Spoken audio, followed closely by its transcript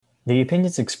The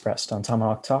opinions expressed on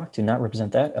Tomahawk Talk do not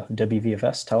represent that of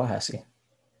WVFS Tallahassee.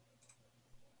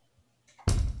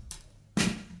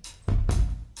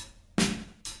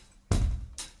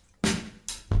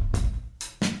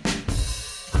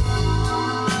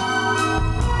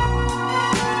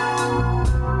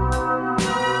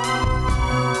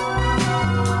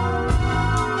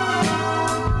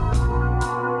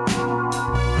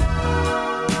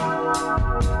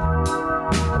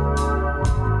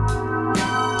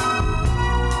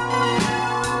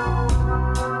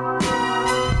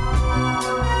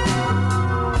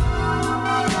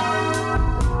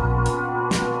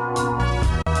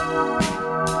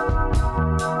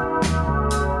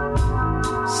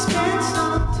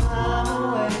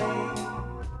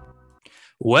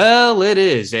 Well, it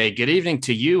is a good evening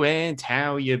to you and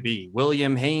how you be.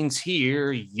 William Haynes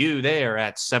here, you there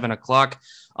at 7 o'clock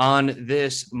on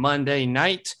this Monday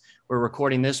night. We're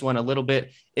recording this one a little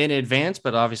bit in advance,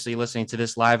 but obviously listening to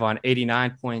this live on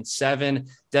 89.7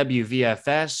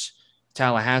 WVFS,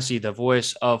 Tallahassee, the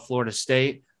voice of Florida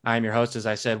State. I'm your host, as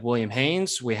I said, William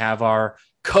Haynes. We have our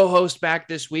co-host back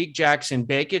this week, Jackson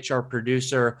Bakich, our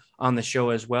producer on the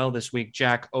show as well this week,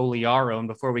 Jack Oliaro. And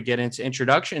before we get into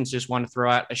introductions, just want to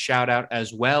throw out a shout out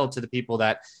as well to the people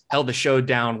that held the show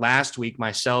down last week.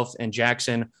 Myself and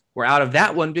Jackson were out of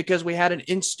that one because we had an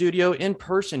in-studio,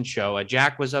 in-person show.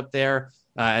 Jack was up there,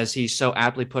 as he so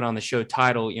aptly put on the show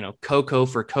title, Coco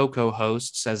for Coco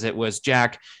hosts, as it was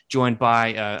Jack joined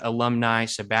by alumni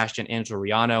Sebastian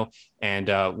Angeliano and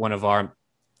one of our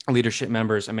leadership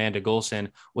members, Amanda Golson,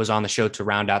 was on the show to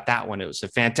round out that one. It was a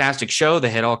fantastic show.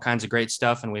 They had all kinds of great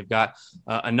stuff, and we've got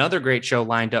another great show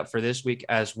lined up for this week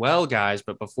as well, guys.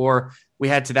 But before we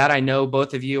head to that, I know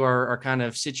both of you are kind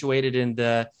of situated in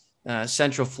the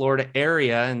Central Florida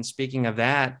area. And speaking of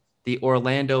that, the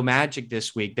Orlando Magic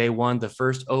this week, they won the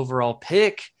first overall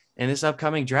pick in this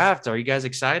upcoming draft. Are you guys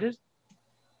excited?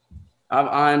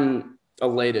 I'm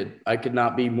elated. I could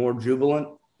not be more jubilant.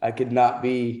 I could not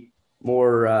be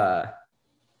more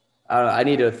I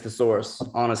need a thesaurus,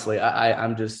 honestly.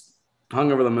 I'm just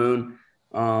hung over the moon.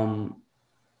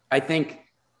 I think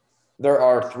there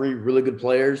are three really good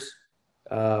players.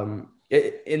 In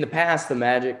the past, the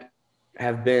Magic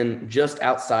have been just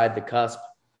outside the cusp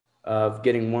of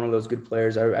getting one of those good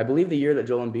players. I believe the year that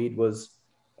Joel Embiid was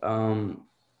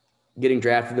getting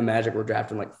drafted, the Magic were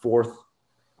drafted like fourth,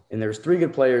 and there was three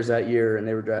good players that year, and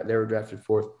they were drafted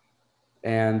fourth.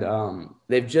 And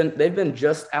they've been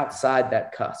just outside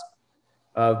that cusp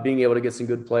of being able to get some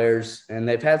good players. And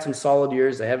they've had some solid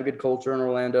years. They have a good culture in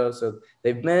Orlando. So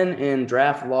they've been in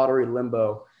draft lottery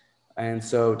limbo. And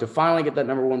so to finally get that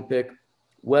number one pick,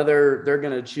 whether they're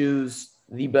going to choose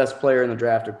the best player in the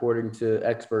draft according to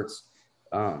experts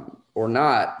or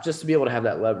not, just to be able to have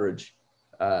that leverage,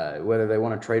 whether they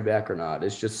want to trade back or not,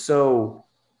 it's just so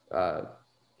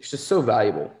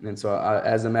valuable. And so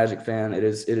as a Magic fan, it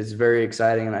is very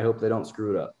exciting, and I hope they don't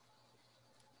screw it up.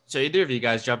 So either of you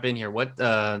guys jump in here.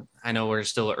 I know we're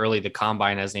still early. The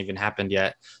combine hasn't even happened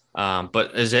yet.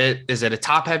 But is it a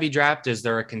top heavy draft? Is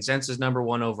there a consensus number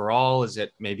one overall? Is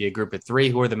it maybe a group of three?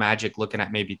 Who are the Magic looking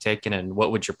at maybe taking, and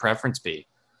what would your preference be?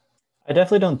 I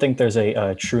definitely don't think there's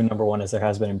a true number one as there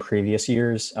has been in previous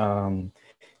years.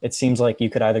 It seems like you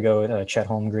could either go with Chet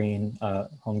Holmgren,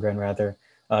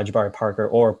 Jabari Parker,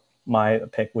 or my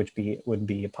pick would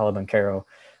be Paolo Banchero,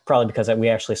 probably because we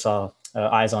actually saw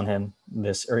eyes on him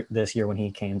this year when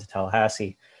he came to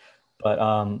Tallahassee.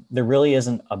 But there really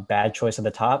isn't a bad choice at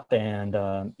the top,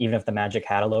 and even if the Magic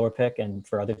had a lower pick, and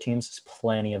for other teams, there's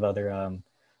plenty of other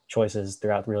choices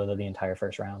throughout really the entire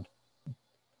first round.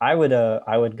 I would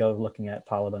go looking at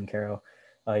Paolo Banchero.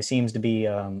 He seems to be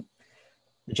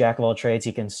the jack of all trades.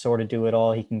 He can sort of do it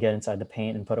all. He can get inside the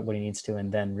paint and put up what he needs to,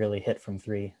 and then really hit from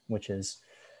three, which is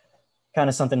kind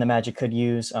of something the Magic could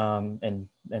use and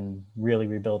really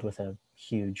rebuild with a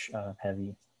huge,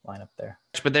 heavy lineup there.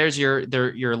 But there's your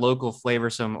local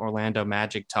flavorsome Orlando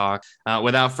Magic talk.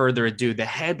 Without further ado, the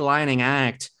headlining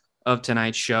act of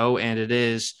tonight's show, and it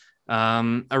is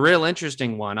a real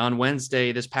interesting one. On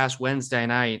this past Wednesday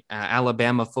night,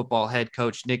 Alabama football head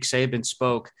coach Nick Saban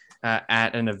spoke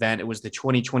at an event. It was the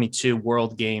 2022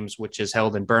 World Games, which is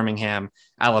held in Birmingham,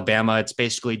 Alabama. It's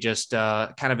basically just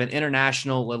kind of an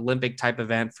international Olympic type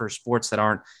event for sports that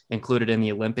aren't included in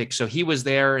the Olympics. So he was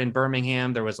there in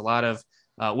Birmingham. There was a lot of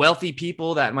wealthy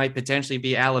people that might potentially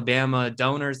be Alabama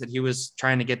donors that he was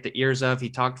trying to get the ears of. He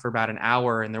talked for about an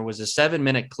hour, and there was a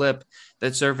 7-minute clip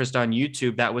that surfaced on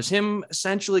YouTube that was him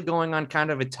essentially going on kind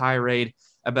of a tirade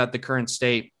about the current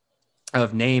state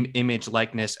of name, image,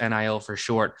 likeness, NIL for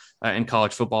short, in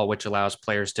college football, which allows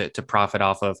players to profit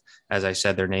off of, as I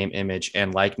said, their name, image,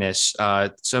 and likeness.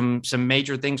 Some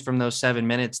major things from those 7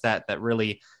 minutes that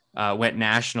really went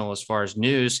national as far as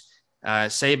news.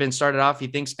 Saban started off, he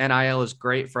thinks NIL is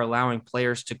great for allowing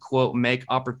players to, quote, make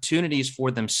opportunities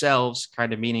for themselves,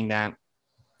 kind of meaning that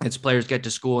its players get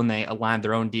to school and they align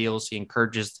their own deals. He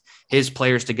encourages his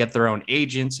players to get their own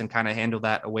agents and kind of handle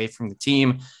that away from the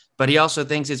team. But he also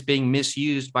thinks it's being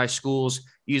misused by schools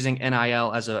using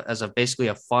NIL as a basically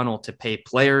a funnel to pay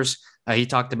players. He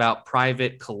talked about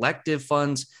private collective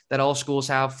funds that all schools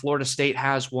have. Florida State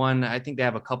has one. I think they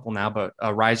have a couple now, but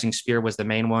Rising Spear was the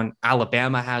main one.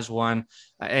 Alabama has one.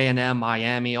 A&M,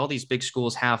 Miami, all these big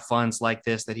schools have funds like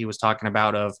this that he was talking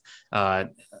about, of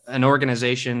an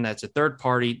organization that's a third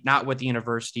party, not with the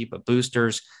university, but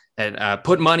boosters that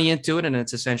put money into it. And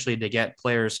it's essentially to get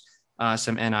players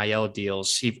some NIL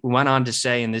deals. He went on to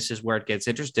say, and this is where it gets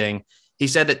interesting, he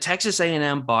said that Texas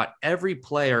A&M bought every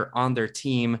player on their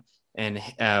team, and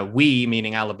we,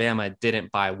 meaning Alabama,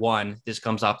 didn't buy one. This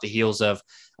comes off the heels of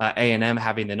A&M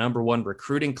having the number one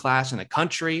recruiting class in the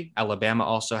country. Alabama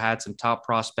also had some top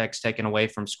prospects taken away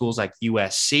from schools like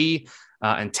USC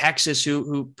and Texas,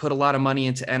 who put a lot of money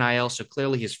into NIL. So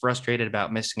clearly he's frustrated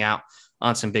about missing out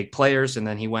on some big players. And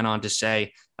then he went on to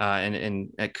say, and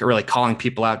really calling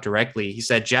people out directly, he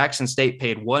said Jackson State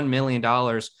paid $1 million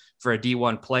for a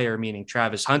D1 player, meaning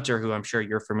Travis Hunter, who I'm sure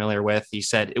you're familiar with. He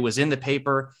said it was in the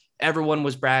paper. Everyone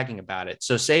was bragging about it.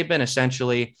 So Saban,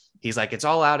 essentially, he's like, it's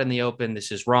all out in the open.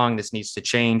 This is wrong. This needs to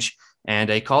change. And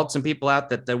he called some people out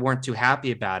that weren't too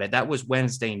happy about it. That was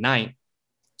Wednesday night.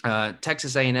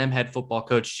 Texas A&M head football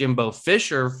coach Jimbo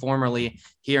Fisher, formerly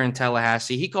here in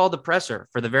Tallahassee, he called the presser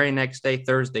for the very next day,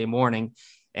 Thursday morning,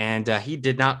 and he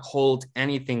did not hold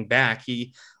anything back.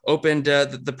 He opened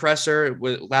the presser.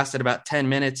 It lasted about 10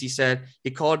 minutes. He said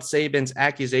he called Saban's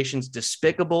accusations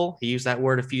despicable. He used that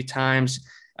word a few times.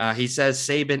 He says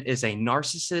Saban is a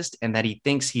narcissist and that he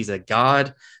thinks he's a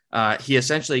god. He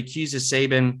essentially accuses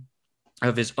Saban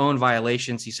of his own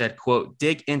violations. He said, quote,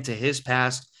 dig into his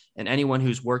past and anyone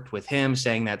who's worked with him,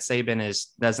 saying that Saban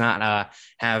does not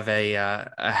have a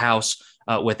house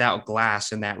without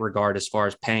glass in that regard as far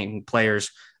as paying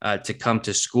players to come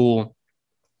to school.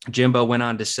 Jimbo went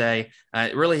on to say,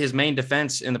 really his main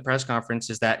defense in the press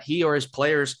conference is that he or his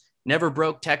players never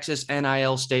broke Texas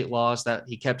NIL state laws. That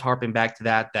he kept harping back to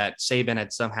that Saban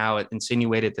had somehow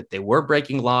insinuated that they were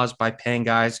breaking laws by paying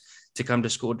guys to come to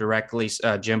school directly.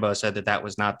 Jimbo said that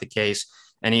was not the case.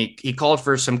 And he called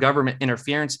for some government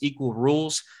interference, equal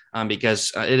rules,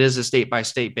 because it is a state by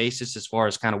state basis as far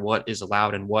as kind of what is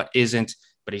allowed and what isn't.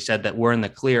 But he said that we're in the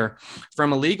clear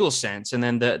from a legal sense. And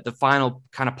then the final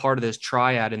kind of part of this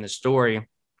triad in the story,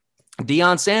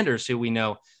 Deion Sanders, who we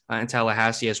know in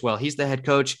Tallahassee as well. He's the head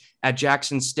coach at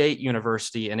Jackson State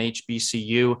University and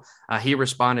HBCU. He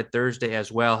responded Thursday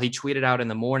as well. He tweeted out in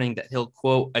the morning that he'll,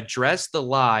 quote, address the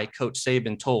lie Coach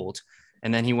Saban told.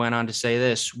 And then he went on to say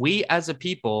this: we as a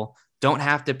people don't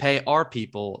have to pay our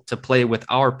people to play with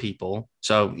our people.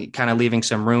 So kind of leaving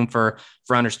some room for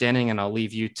understanding. And I'll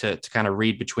leave you to kind of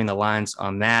read between the lines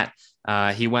on that.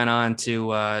 He went on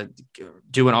to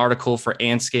do an article for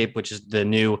Anscape, which is the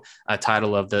new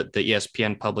title of the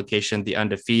ESPN publication, The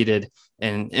Undefeated.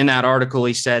 And in that article,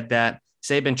 he said that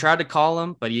Saban tried to call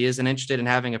him, but he isn't interested in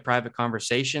having a private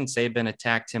conversation. Saban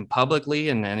attacked him publicly,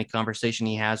 and any conversation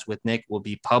he has with Nick will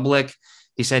be public.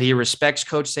 He said he respects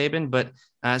Coach Saban, but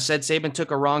said Saban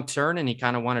took a wrong turn and he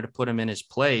kind of wanted to put him in his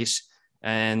place.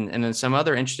 And then some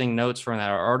other interesting notes from that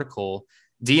article.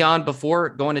 Deion, before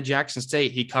going to Jackson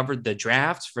State, he covered the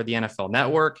drafts for the NFL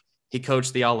Network. He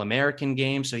coached the All-American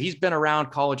game. So he's been around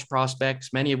college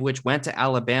prospects, many of which went to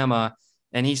Alabama.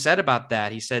 And he said about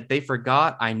that, he said, they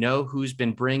forgot I know who's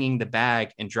been bringing the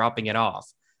bag and dropping it off.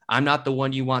 I'm not the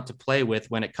one you want to play with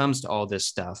when it comes to all this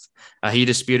stuff. He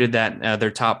disputed that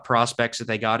their top prospects that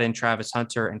they got in, Travis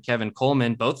Hunter and Kevin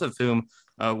Coleman, both of whom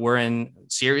were in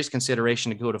serious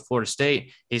consideration to go to Florida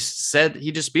State. He said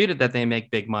he disputed that they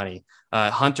make big money.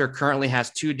 Hunter currently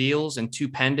has 2 deals and 2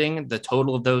 pending. The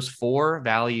total of those 4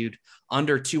 valued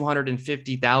under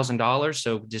 $250,000.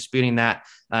 So disputing that,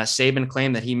 Saban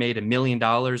claimed that he made $1 million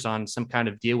on some kind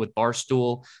of deal with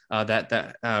Barstool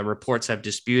that reports have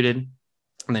disputed.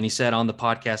 And then he said on the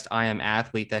podcast, I Am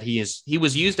Athlete, that he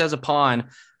was used as a pawn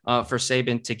for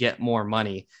Saban to get more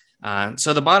money.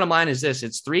 So the bottom line is this: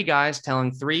 it's 3 guys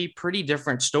telling 3 pretty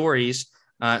different stories.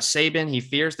 Saban, he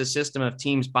fears the system of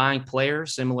teams buying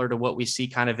players, similar to what we see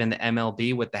kind of in the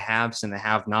MLB with the haves and the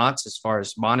have-nots as far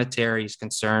as monetary is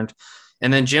concerned.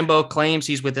 And then Jimbo claims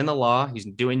he's within the law. He's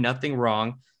doing nothing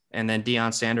wrong. And then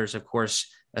Deion Sanders, of course,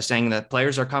 saying that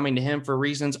players are coming to him for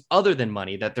reasons other than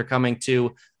money, that they're coming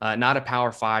to not a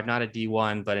Power 5, not a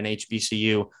D1, but an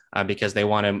HBCU because they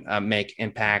want to make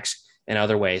impacts in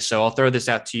other ways. So I'll throw this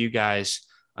out to you guys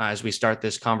as we start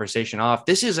this conversation off.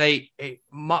 This is a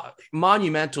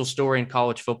monumental story in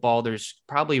college football. There's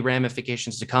probably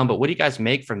ramifications to come, but what do you guys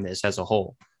make from this as a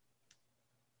whole?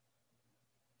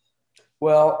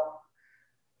 Well,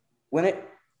 when it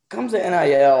comes to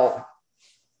NIL,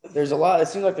 it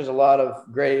seems like there's a lot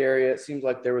of gray area. It seems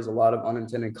like there was a lot of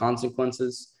unintended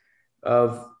consequences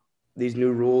of these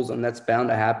new rules, and that's bound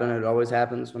to happen. It always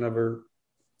happens whenever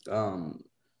the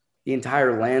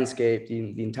entire landscape,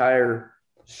 the entire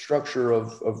structure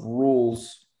of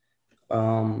rules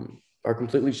are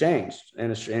completely changed.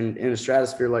 And in a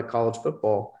stratosphere like college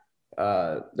football,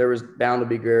 there was bound to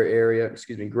be gray area,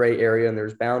 and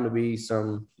there's bound to be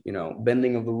some,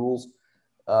 bending of the rules.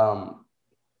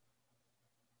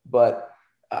 But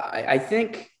I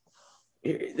think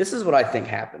this is what I think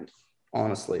happened,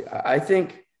 honestly. I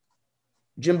think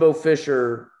Jimbo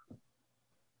Fisher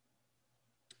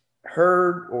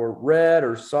heard or read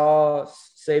or saw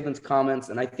Saban's comments,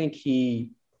 and I think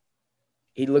he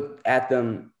looked at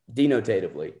them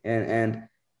denotatively, and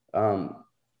I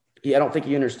don't think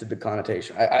he understood the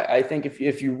connotation. I think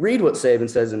if you read what Saban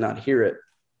says and not hear it,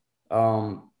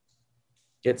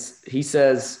 he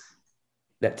says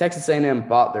that Texas A&M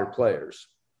bought their players.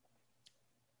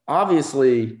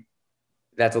 Obviously,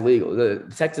 that's illegal.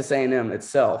 The Texas A&M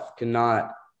itself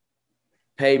cannot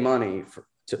pay money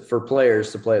for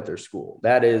players to play at their school.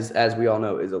 That is, as we all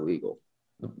know, is illegal.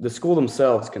 The school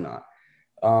themselves cannot.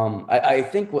 I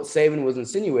think what Saban was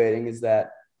insinuating is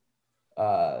that,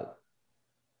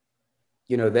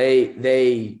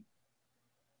 they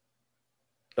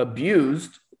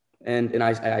abused, and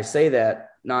I say that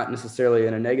not necessarily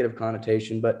in a negative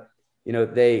connotation, but,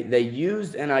 they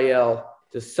used NIL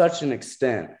to such an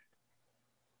extent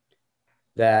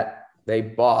that they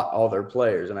bought all their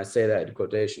players. And I say that in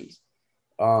quotations.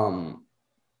 And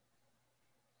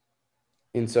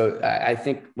so I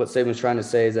think what Saban's trying to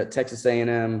say is that Texas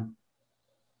A&M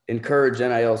encouraged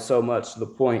NIL so much to the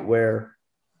point where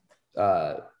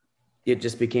it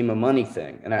just became a money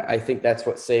thing. And I think that's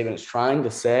what Saban is trying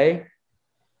to say.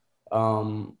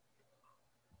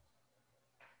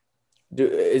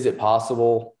 Is it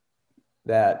possible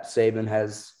that Saban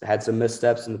has had some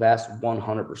missteps in the past?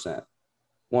 100%.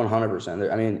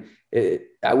 100%. I mean,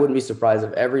 I wouldn't be surprised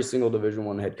if every single Division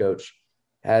I head coach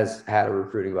has had a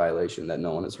recruiting violation that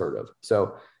no one has heard of.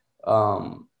 So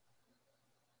I'll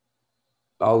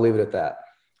leave it at that.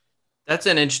 That's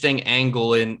an interesting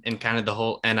angle in kind of the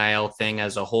whole NIL thing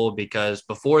as a whole, because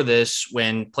before this,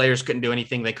 when players couldn't do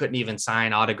anything, they couldn't even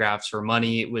sign autographs for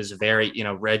money. It was very,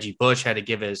 Reggie Bush had to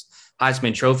give his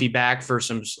Heisman Trophy back for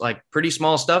some like pretty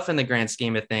small stuff in the grand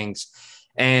scheme of things.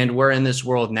 And we're in this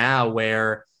world now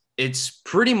where it's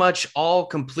pretty much all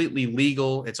completely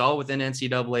legal. It's all within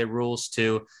NCAA rules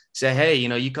to say, hey,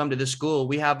 you come to this school,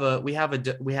 we have a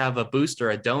booster,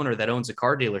 a donor that owns a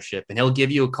car dealership, and he'll give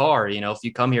you a car, if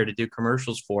you come here to do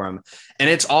commercials for him. And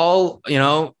it's all,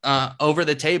 over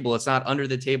the table. It's not under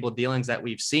the table dealings that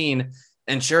we've seen.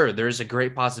 And sure, there's a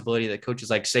great possibility that coaches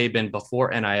like Saban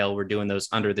before NIL were doing those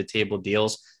under the table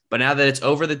deals. But now that it's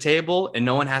over the table and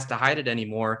no one has to hide it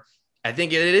anymore, I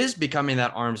think it is becoming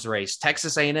that arms race.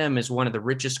 Texas A&M is one of the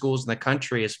richest schools in the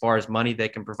country as far as money they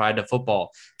can provide to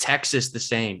football. Texas, the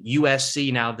same.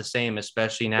 USC now the same,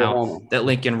 especially now that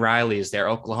Lincoln Riley is there.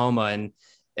 Oklahoma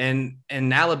and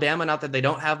Alabama, not that they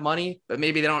don't have money, but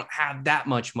maybe they don't have that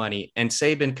much money. And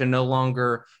Saban can no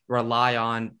longer rely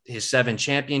on his 7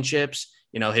 championships.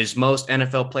 His most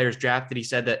NFL players drafted, he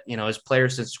said that, his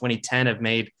players since 2010 have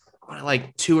made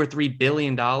like $2 or $3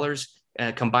 billion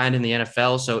combined in the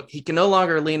NFL. So he can no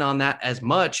longer lean on that as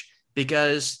much,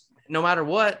 because no matter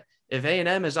what, if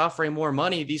A&M is offering more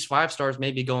money, these 5 stars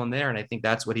may be going there. And I think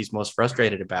that's what he's most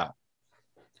frustrated about.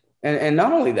 And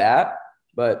not only that,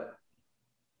 but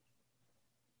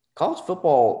college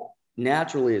football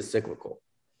naturally is cyclical.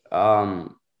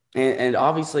 And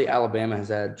obviously Alabama has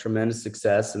had tremendous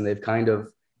success, and they've kind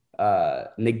of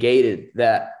negated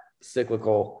that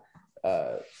cyclical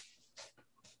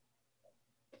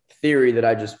theory that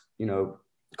I just,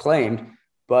 claimed.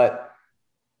 But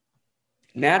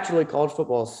naturally college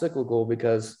football is cyclical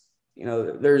because,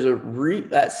 there's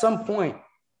at some point,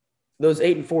 those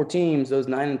 8-4 teams, those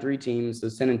 9-3 teams,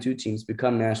 those 10-2 teams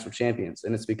become national champions.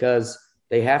 And it's because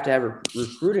they have to have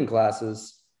recruiting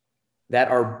classes that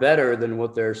are better than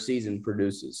what their season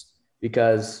produces,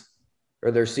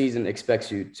 or their season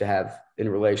expects you to have in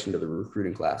relation to the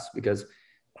recruiting class. Because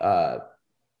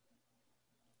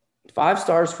 5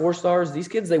 stars, 4 stars, these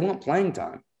kids, they want playing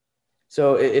time.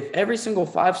 So if every single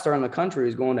 5-star in the country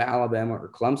is going to Alabama or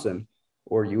Clemson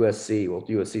or USC, well,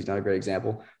 USC is not a great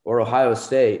example, or Ohio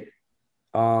State,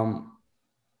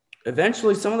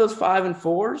 eventually some of those 5 and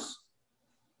 4s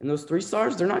and those 3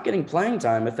 stars, they're not getting playing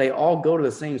time if they all go to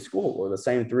the same school or the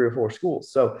same 3 or 4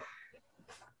 schools. So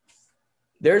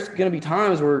there's going to be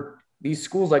times where these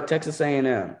schools like Texas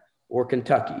A&M or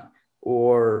Kentucky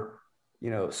or,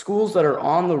 schools that are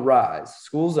on the rise,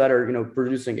 schools that are,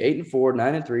 producing 8-4,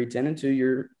 9-3, 10-2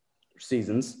 year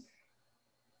seasons,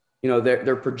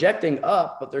 they're projecting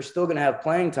up, but they're still going to have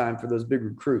playing time for those big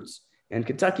recruits. And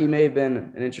Kentucky may have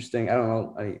been an interesting, I don't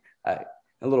know, I'm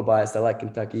a little biased. I like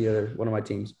Kentucky, they're one of my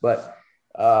teams, but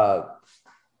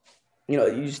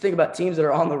you just think about teams that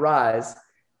are on the rise,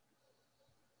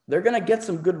 they're going to get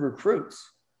some good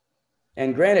recruits.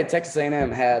 And granted, Texas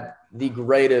A&M had the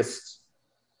greatest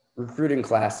recruiting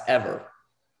class ever.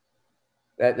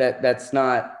 That's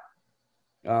not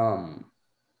unknown,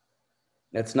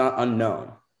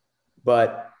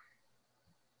 but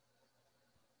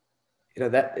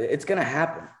that it's going to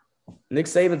happen. Nick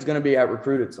Saban's going to be out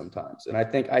recruited sometimes, and I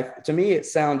think to me it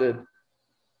sounded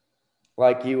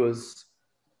like he was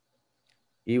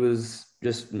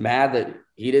just mad that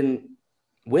he didn't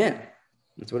win.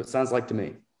 That's what it sounds like to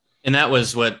me. And that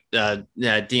was what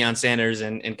Deion Sanders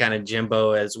and kind of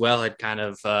Jimbo as well had kind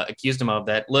of accused him of.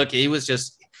 That, look, he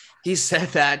said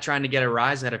that trying to get a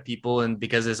rise out of people, and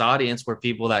because his audience were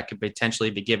people that could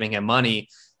potentially be giving him money.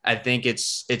 I think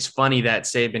it's funny that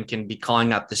Saban can be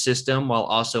calling out the system while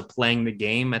also playing the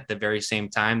game at the very same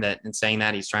time, and saying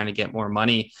that he's trying to get more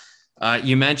money.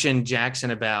 You mentioned, Jackson,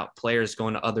 about players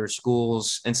going to other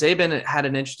schools, and Saban had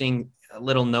an interesting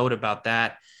little note about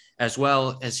that, as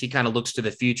well as he kind of looks to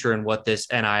the future and what this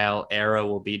NIL era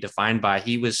will be defined by.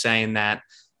 He was saying that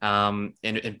and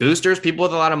boosters, people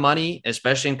with a lot of money,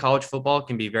 especially in college football,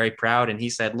 can be very proud. And he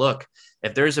said, look,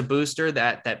 if there's a booster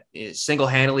that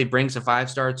single-handedly brings a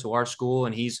 5-star to our school,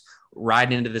 and he's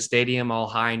riding into the stadium all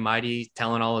high and mighty,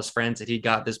 telling all his friends that he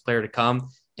got this player to come,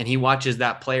 and he watches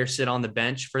that player sit on the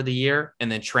bench for the year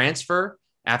and then transfer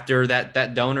after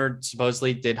that donor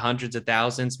supposedly did hundreds of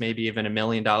thousands, maybe even $1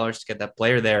 million to get that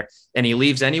player there, and he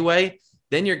leaves anyway,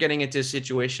 then you're getting into a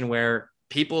situation where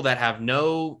people that have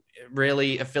no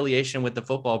really affiliation with the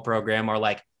football program are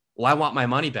like, well, I want my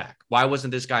money back. Why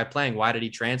wasn't this guy playing? Why did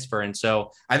he transfer? And so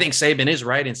I think Saban is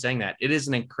right in saying that it is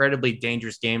an incredibly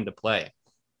dangerous game to play.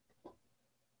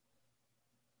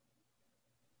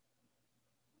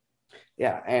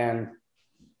 Yeah. And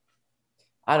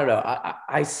I don't know.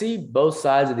 I see both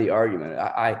sides of the argument.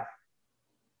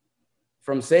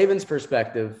 From Saban's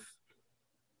perspective,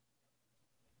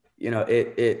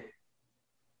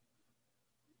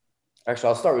 actually,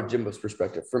 I'll start with Jimbo's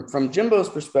perspective. From Jimbo's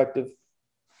perspective,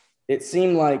 it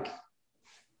seemed like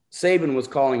Saban was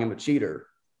calling him a cheater.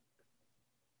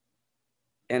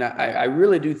 And I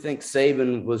really do think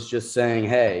Saban was just saying,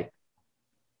 hey,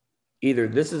 either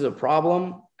this is a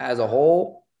problem as a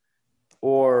whole,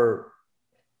 or,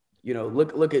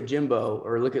 look at Jimbo,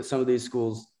 or look at some of these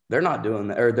schools. They're not doing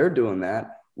that, or they're doing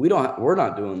that. We're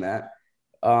not doing that.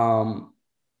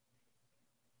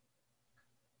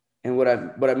 And what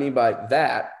I mean by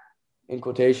that, in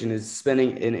quotation, is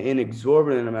spending an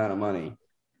exorbitant amount of money.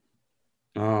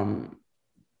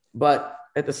 But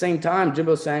at the same time,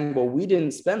 Jimbo's saying, well, we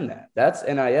didn't spend that. That's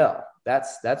NIL.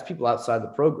 That's people outside the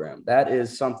program. That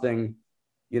is something,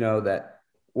 that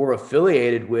we're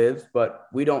affiliated with, but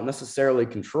we don't necessarily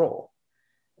control.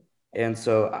 And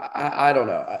so I don't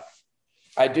know.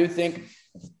 I do think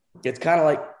it's kind of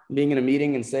like being in a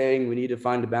meeting and saying we need to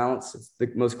find a balance. It's the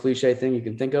most cliche thing you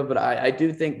can think of, but I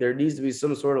do think there needs to be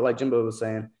some sort of, like Jimbo was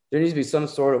saying, there needs to be some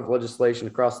sort of legislation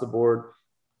across the board,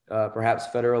 perhaps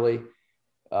federally.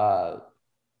 So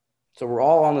we're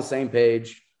all on the same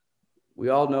page. We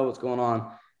all know what's going on.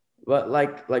 But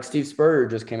like Steve Spurrier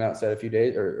just came out and said a few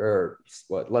days or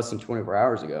less than 24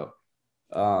 hours ago.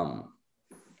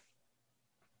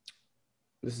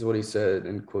 This is what he said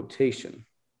in quotation.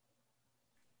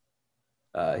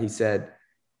 He said,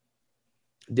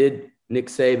 did Nick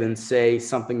Saban say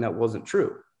something that wasn't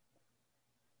true?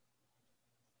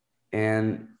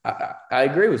 And I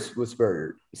agree with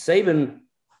Spurrier. Saban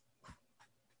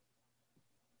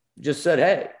just said,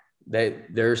 hey,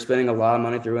 they're spending a lot of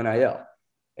money through NIL.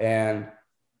 And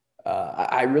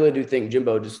I really do think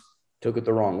Jimbo just took it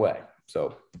the wrong way.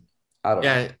 So I don't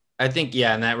know. I think,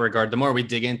 in that regard, the more we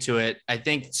dig into it, I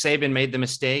think Saban made the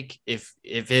mistake.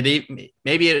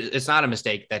 Maybe it's not a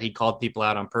mistake that he called people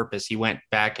out on purpose. He went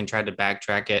back and tried to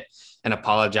backtrack it and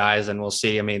apologize, and we'll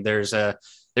see. I mean, there's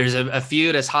there's a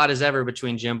feud as hot as ever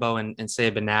between Jimbo and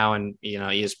Saban now, and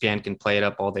ESPN can play it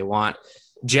up all they want.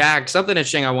 Jack, something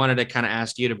interesting I wanted to kind of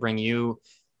ask you to bring you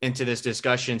into this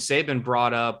discussion. Saban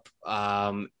brought up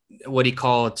what he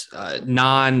called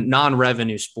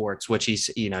non-revenue sports, which he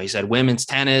said women's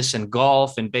tennis and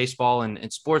golf and baseball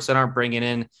and sports that aren't bringing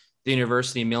in the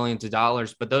university millions of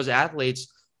dollars, but those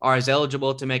athletes are as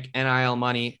eligible to make NIL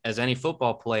money as any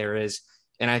football player is.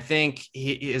 And I think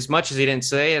as much as he didn't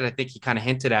say it, I think he kind of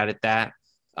hinted at it that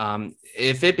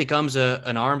if it becomes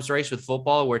an arms race with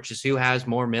football, which is who has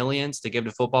more millions to give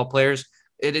to football players,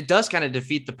 it does kind of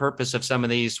defeat the purpose of some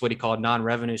of these, what he called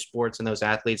non-revenue sports, and those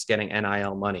athletes getting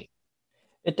NIL money.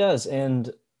 It does.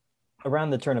 And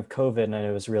around the turn of COVID, and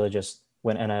it was really just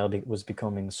when NIL was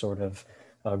becoming sort of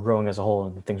growing as a whole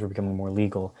and things were becoming more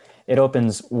legal, it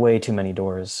opens way too many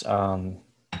doors.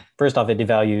 First off, it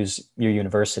devalues your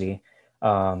university.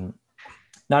 Not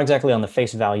exactly on the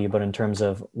face value, but in terms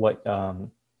of what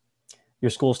your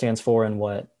school stands for and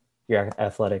what your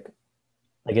athletic,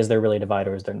 like, is there really a divide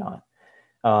or is there not?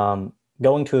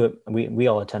 Going to we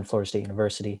all attend Florida State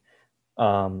University.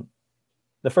 The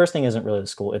first thing isn't really the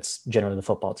school, it's generally the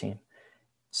football team.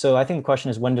 So I think the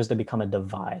question is, when does there become a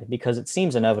divide? Because it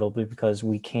seems inevitable, because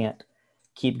we can't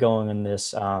keep going in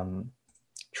this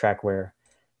track where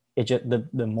it just,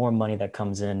 the more money that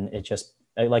comes in, it just,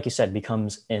 like you said,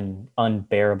 becomes an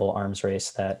unbearable arms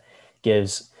race that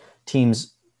gives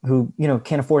teams who,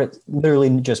 can't afford it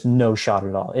literally just no shot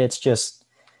at all. It's just,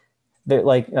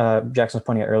 like Jackson was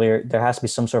pointing out earlier, there has to be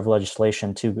some sort of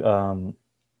legislation to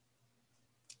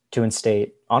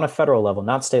instate on a federal level,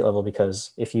 not state level,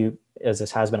 because if you, as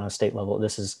this has been on a state level,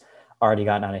 this has already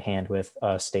gotten out of hand with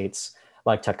states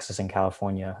like Texas and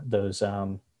California, those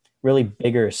really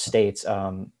bigger states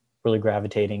really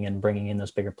gravitating and bringing in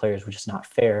those bigger players, which is not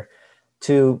fair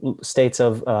to states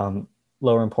of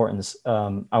lower importance.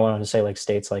 I wanted to say like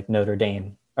states like Notre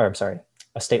Dame, or I'm sorry,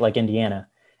 a state like Indiana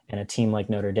and a team like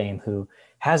Notre Dame who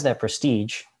has that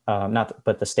prestige,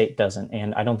 but the state doesn't.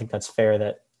 And I don't think that's fair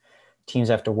that teams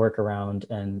have to work around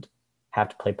and have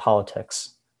to play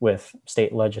politics with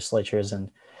state legislatures and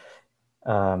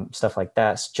stuff like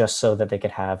that, just so that they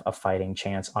could have a fighting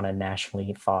chance on a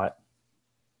nationally fought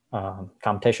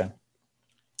competition.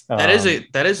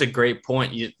 That is a great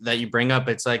point that you bring up.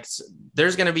 It's like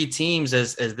there's going to be teams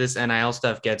as this NIL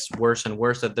stuff gets worse and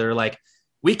worse that they're like,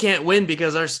 we can't win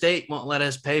because our state won't let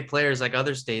us pay players like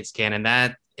other states can, and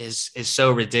that is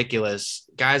so ridiculous.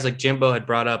 Guys like Jimbo had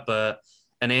brought up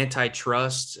an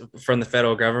antitrust from the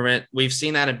federal government. We've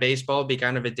seen that in baseball be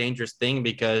kind of a dangerous thing,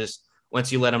 because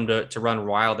once you let them to run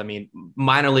wild, I mean,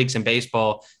 minor leagues in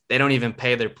baseball, they don't even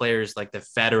pay their players like the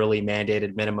federally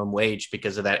mandated minimum wage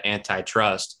because of that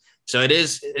antitrust. So it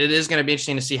is going to be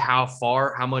interesting to see how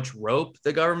much rope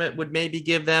the government would maybe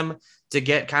give them to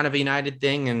get kind of a united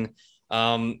thing. And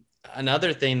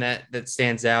another thing that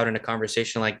stands out in a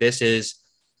conversation like this is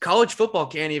college football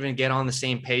can't even get on the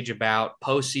same page about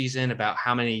postseason, about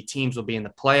how many teams will be in the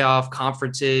playoff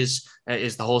conferences.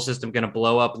 Is the whole system going to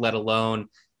blow up, let alone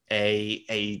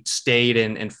a state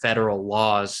and federal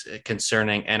laws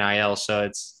concerning NIL? So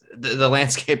it's the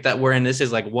landscape that we're in. This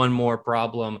is like one more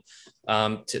problem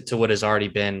to what has already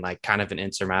been like kind of an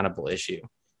insurmountable issue.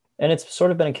 And it's sort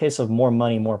of been a case of more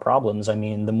money, more problems. I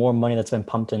mean, the more money that's been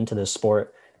pumped into this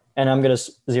sport, and I'm going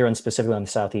to zero in specifically on the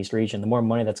Southeast region, the more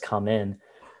money that's come in,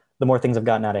 the more things have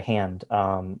gotten out of hand.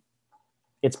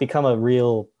 It's become a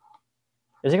real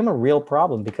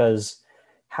problem, because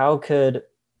how could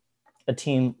a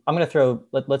team, I'm going to throw,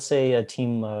 let's say a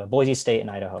team, Boise State and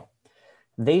Idaho,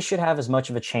 they should have as much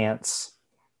of a chance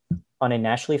on a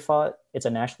nationally fought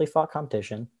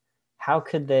competition. How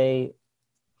could they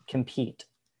compete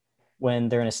when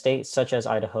they're in a state such as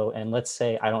Idaho? And let's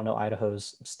say, I don't know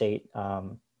Idaho's state. I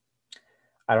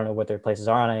don't know what their places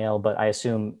are on NIL, but I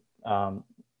assume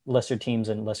lesser teams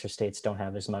and lesser states don't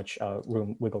have as much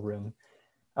wiggle room.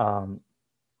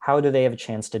 How do they have a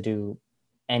chance to do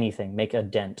anything, make a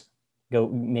dent?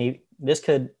 This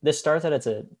starts at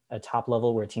a top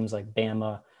level where teams like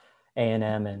Bama,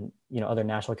 A&M, and other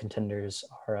national contenders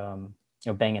are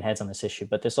banging heads on this issue.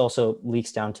 But this also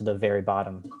leaks down to the very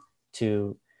bottom,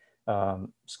 to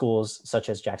schools such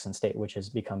as Jackson State, which is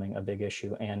becoming a big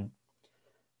issue. And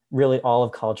really, all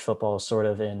of college football is sort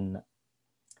of in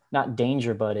not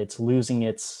danger, but it's losing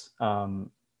its what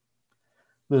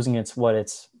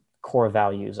its core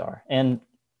values are. And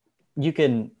you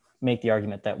can make the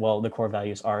argument that, well, the core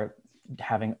values are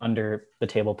having under the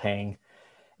table paying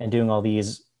and doing all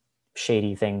these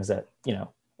shady things that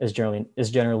is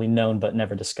generally known but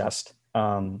never discussed.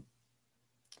 But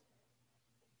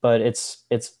it's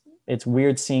it's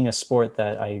weird seeing a sport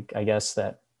that I guess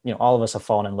that, all of us have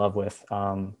fallen in love with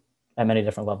at many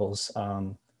different levels,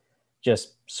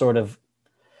 just sort of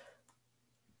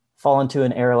fall into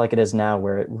an era like it is now,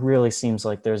 where it really seems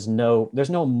like there's no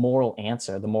moral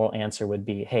answer. The moral answer would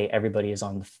be, hey, everybody is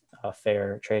on a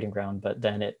fair trading ground, but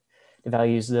then it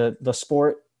devalues the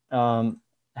sport.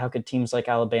 How could teams like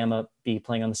Alabama be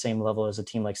playing on the same level as a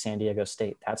team like San Diego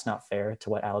State? That's not fair to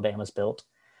what Alabama's built,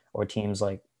 or teams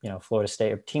like, Florida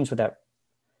State, or teams with that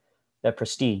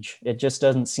prestige. It just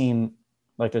doesn't seem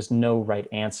like there's no right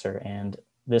answer. And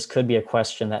this could be a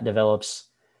question that develops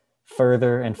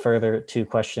further and further to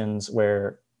questions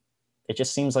where it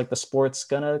just seems like the sport's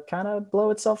gonna kind of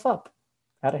blow itself up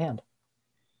out of hand.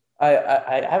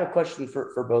 I have a question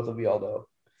for both of y'all, though.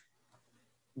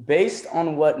 Based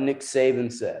on what Nick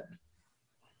Saban said,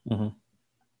 do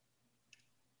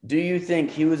you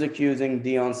think he was accusing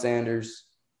Deion Sanders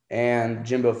and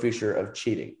Jimbo Fisher of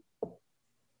cheating?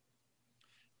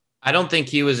 I don't think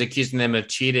he was accusing them of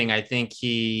cheating. I think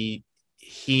he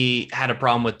had a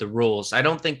problem with the rules. I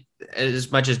don't think,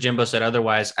 as much as Jimbo said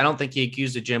otherwise, I don't think he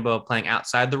accused Jimbo of playing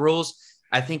outside the rules.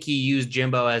 I think he used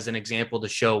Jimbo as an example to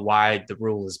show why the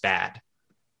rule is bad.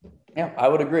 Yeah, I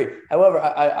would agree. However,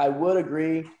 I would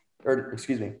agree, or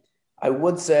excuse me, I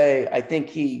would say I think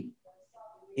he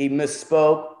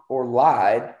misspoke or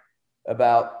lied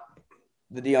about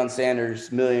the Deion Sanders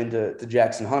 $1 million to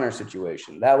Jackson Hunter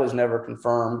situation. That was never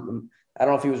confirmed. I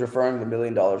don't know if he was referring to the $1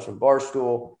 million from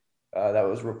Barstool. That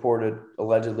was reported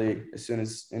allegedly as soon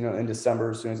as, in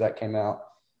December, as soon as that came out.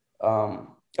 I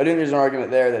think there's an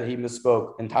argument there that he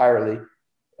misspoke entirely.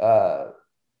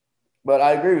 But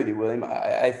I agree with you, William.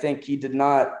 I think he did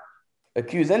not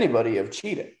accuse anybody of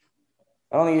cheating.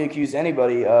 I don't think he accused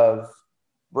anybody of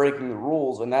breaking the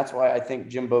rules, and that's why I think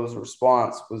Jimbo's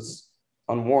response was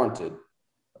unwarranted.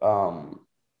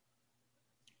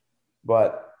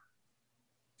 But,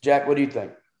 Jack, what do you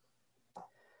think?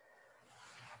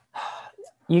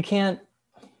 You can't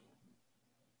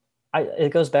 –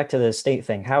 it goes back to the state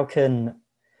thing. How can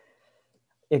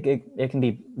 – it can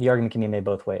be – the argument can be made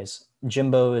both ways.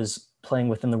 Jimbo is playing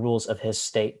within the rules of his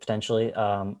state, potentially.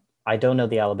 I don't know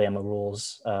the Alabama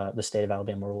rules, the state of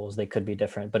Alabama rules. They could be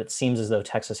different, but it seems as though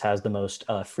Texas has the most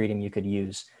freedom you could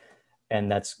use,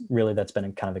 and that's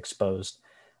been kind of exposed.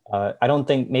 I don't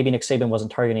think maybe Nick Saban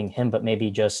wasn't targeting him, but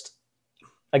maybe just,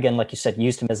 again, like you said,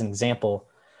 used him as an example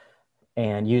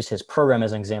and used his program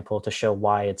as an example to show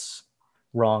why it's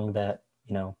wrong that,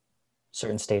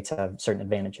 certain states have certain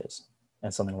advantages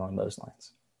and something along those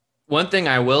lines. One thing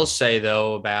I will say,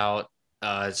 though, about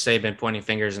Saban pointing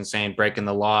fingers and saying breaking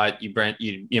the law,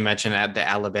 you mentioned at the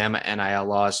Alabama NIL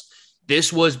laws.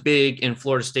 This was big in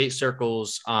Florida State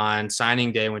circles on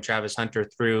signing day when Travis Hunter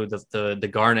threw the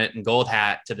garnet and gold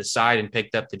hat to the side and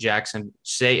picked up the Jackson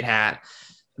State hat,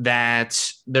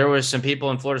 that there was some people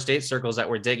in Florida State circles that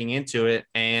were digging into it.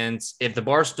 And if the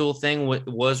Barstool thing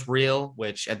was real,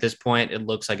 which at this point it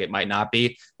looks like it might not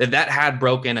be, that had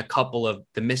broken a couple of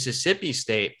the Mississippi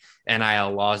State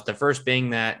NIL laws. The first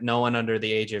being that no one under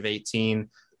the age of 18,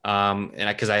 and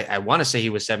because I want to say he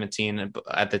was 17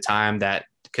 at the time, that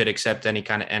could accept any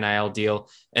kind of NIL deal.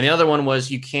 And the other one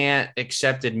was you can't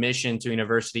accept admission to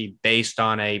university based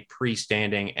on a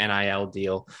pre-standing NIL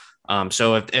deal.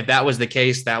 So if that was the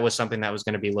case, that was something that was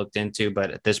going to be looked into.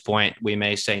 But at this point, we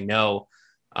may say no.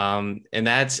 And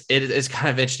it's kind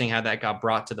of interesting how that got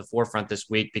brought to the forefront this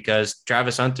week, because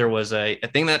Travis Hunter was a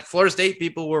thing that Florida State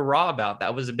people were raw about.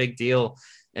 That was a big deal.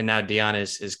 And now Deion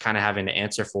is kind of having to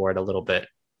answer for it a little bit.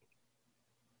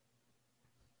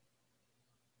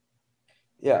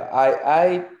 Yeah,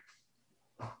 I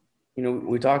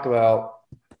we talk about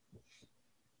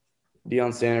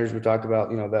Deion Sanders. We talk about,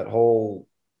 that whole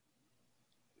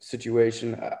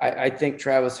situation. I think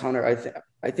Travis Hunter,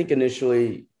 I think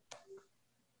initially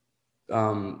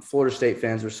Florida State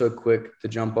fans were so quick to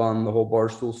jump on the whole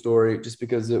Barstool story just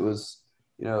because it was,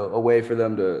 a way for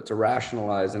them to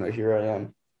rationalize. And here I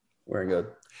am wearing a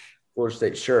Florida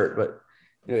State shirt, but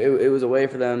it was a way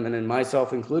for them, and then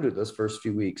myself included, those first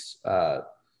few weeks.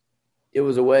 It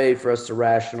was a way for us to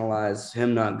rationalize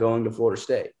him not going to Florida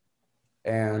State.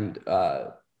 And,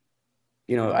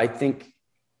 I think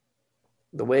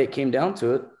the way it came down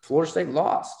to it, Florida State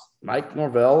lost. Mike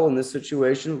Norvell in this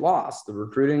situation lost. The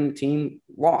recruiting team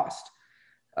lost.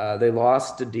 They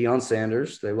lost to Deion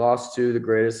Sanders. They lost to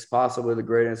possibly the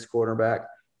greatest cornerback,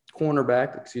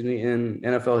 in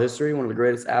NFL history, one of the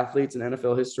greatest athletes in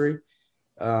NFL history.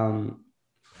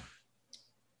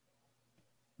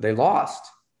 They lost.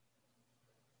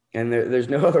 And there's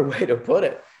no other way to put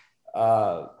it.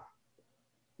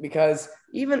 because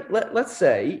even let's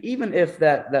say, even if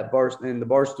that the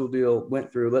Barstool deal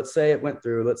went through, let's say it went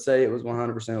through, let's say it was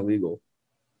 100% illegal.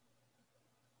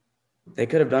 They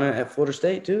could have done it at Florida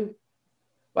State too.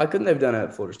 Why couldn't they have done it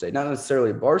at Florida State? Not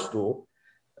necessarily Barstool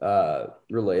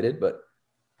related, but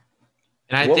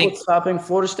what's stopping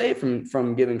Florida State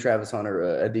from giving Travis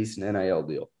Hunter a decent NIL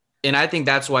deal? And I think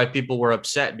that's why people were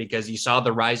upset, because you saw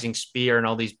the rising spear and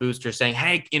all these boosters saying,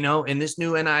 hey, in this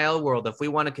new NIL world, if we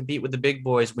want to compete with the big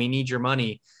boys, we need your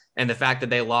money. And the fact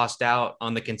that they lost out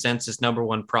on the consensus number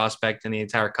one prospect in the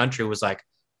entire country was like,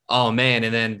 oh man.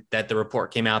 And then that the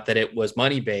report came out that it was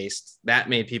money-based, that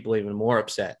made people even more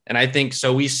upset. And I think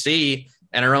so we see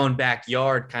in our own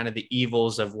backyard kind of the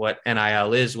evils of what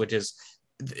NIL is, which is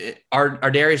our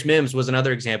Darius Mims was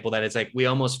another example that it's like, we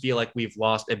almost feel like we've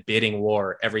lost a bidding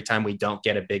war every time we don't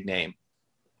get a big name.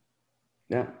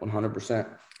 Yeah, 100%.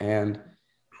 And,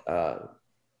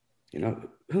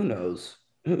 who knows?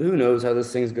 Who knows how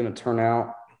this thing's going to turn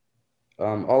out?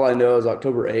 All I know is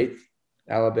October 8th,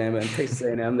 Alabama and Texas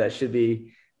A&M. That should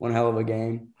be one hell of a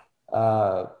game.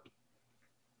 But,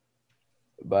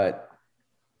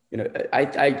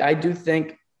 I do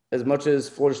think, as much as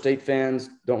Florida State fans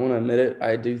don't want to admit it,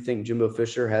 I do think Jimbo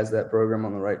Fisher has that program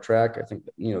on the right track. I think,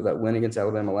 that win against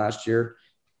Alabama last year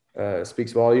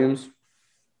speaks volumes.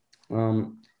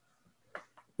 And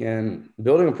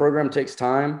building a program takes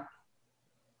time.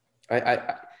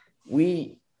 Florida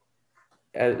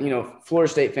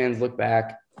State fans look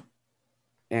back,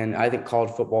 and I think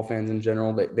college football fans in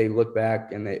general, they look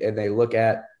back and they look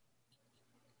at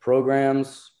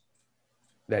programs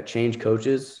that change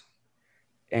coaches.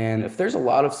 And if there's a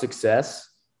lot of success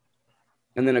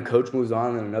and then a coach moves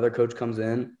on and another coach comes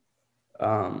in,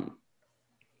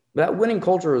 that winning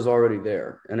culture is already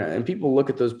there. And people look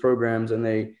at those programs and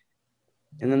then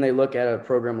they look at a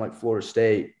program like Florida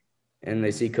State and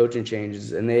they see coaching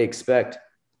changes and they expect,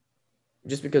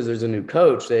 just because there's a new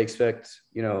coach, they expect,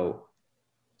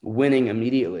 winning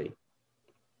immediately.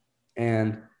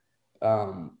 And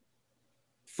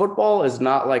football is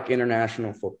not like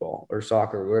international football or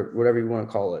soccer, whatever you want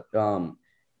to call it.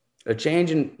 A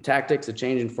change in tactics, a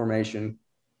change in formation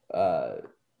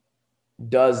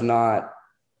does not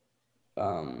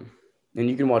and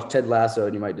you can watch Ted Lasso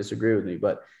and you might disagree with me,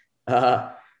 but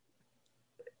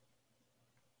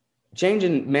change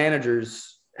in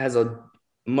managers has a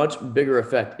much bigger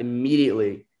effect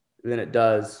immediately than it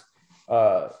does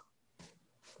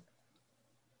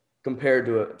compared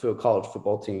to a college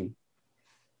football team.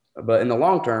 But in the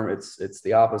long term, it's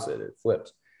the opposite. It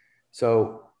flips.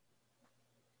 So,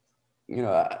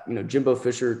 Jimbo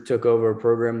Fisher took over a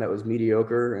program that was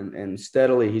mediocre, and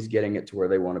steadily he's getting it to where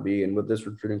they want to be. And with this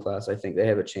recruiting class, I think they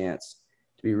have a chance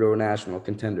to be real national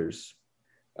contenders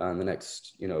in the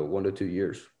next, 1 to 2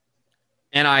 years.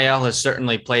 NIL has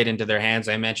certainly played into their hands.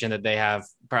 I mentioned that they have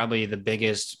probably the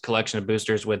biggest collection of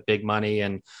boosters with big money,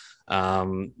 and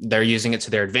they're using it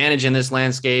to their advantage in this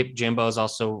landscape. Jimbo is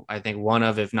also, I think, one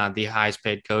of, if not the highest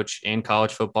paid coach in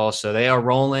college football. So they are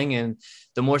rolling, and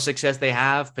the more success they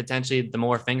have, potentially the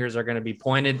more fingers are going to be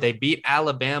pointed. They beat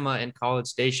Alabama in College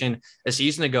Station a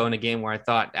season ago in a game where I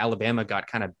thought Alabama got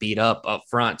kind of beat up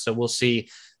front. So we'll see,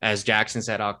 as Jackson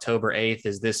said, October 8th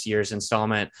is this year's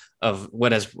installment of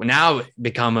what has now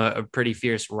become a pretty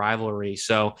fierce rivalry.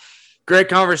 So great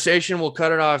conversation. We'll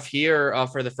cut it off here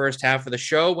for the first half of the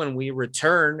show. When we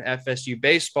return, FSU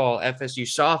baseball, FSU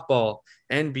softball,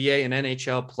 NBA and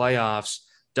NHL playoffs.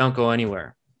 Don't go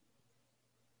anywhere.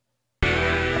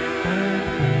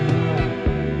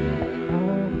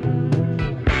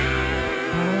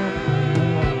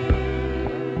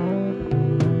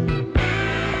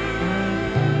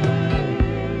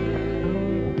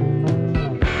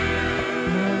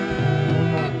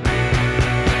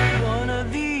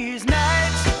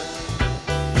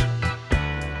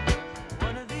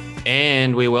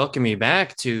 And we welcome you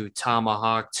back to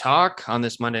Tomahawk Talk on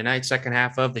this Monday night, second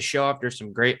half of the show. After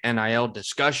some great NIL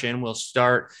discussion, we'll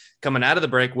start coming out of the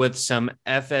break with some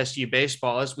FSU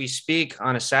baseball. As we speak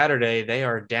on a Saturday, they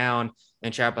are down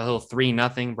in Chapel Hill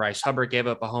 3-0. Bryce Hubbard gave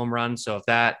up a home run. So if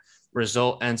that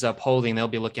result ends up holding, they'll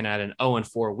be looking at an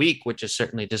 0-4 week, which is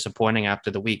certainly disappointing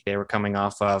after the week they were coming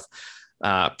off of.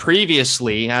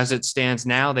 Previously, as it stands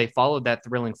now, they followed that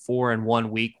thrilling 4-1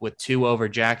 week with two over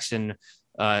Jacksonville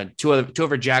and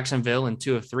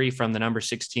 2 of 3 from the number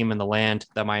 6 team in the land,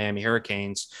 the Miami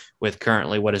Hurricanes, with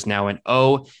currently what is now an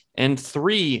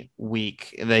 0-3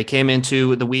 week. They came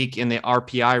into the week in the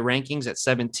RPI rankings at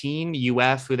 17.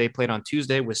 UF, who they played on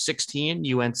Tuesday, was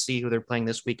 16. UNC, who they're playing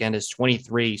this weekend, is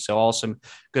 23. So all some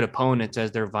good opponents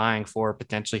as they're vying for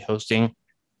potentially hosting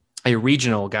a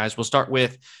regional, guys. We'll start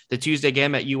with the Tuesday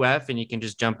game at UF, and you can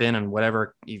just jump in on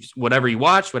whatever you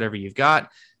watched, whatever you've got.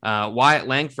 Wyatt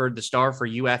Langford, the star for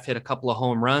UF, hit a couple of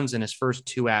home runs in his first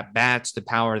 2 at-bats to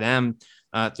power them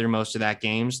through most of that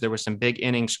games. There were some big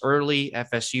innings early.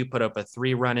 FSU put up a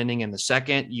 3-run inning in the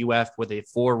second, UF with a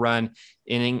 4-run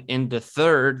inning in the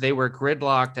third. They were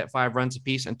gridlocked at 5 runs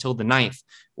apiece until the ninth,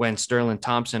 when Sterling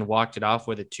Thompson walked it off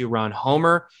with a 2-run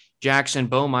homer. Jackson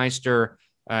Baumeister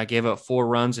gave up 4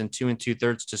 runs and 2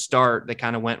 2/3 to start. They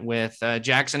kind of went with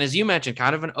Jackson, as you mentioned,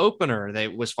 kind of an opener. They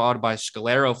was followed by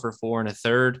Scalero for 4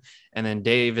 1/3, and then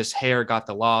Davis Hare got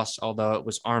the loss, although it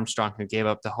was Armstrong who gave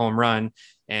up the home run.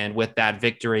 And with that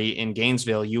victory in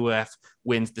Gainesville, UF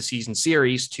wins the season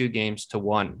series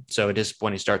 2-1. So a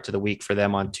disappointing start to the week for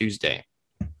them on Tuesday.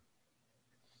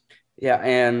 Yeah,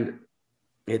 and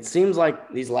it seems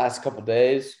like these last couple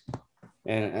days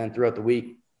and throughout the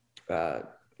week,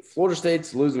 Florida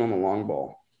State's losing on the long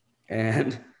ball,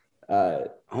 and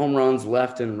home runs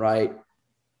left and right.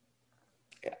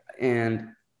 And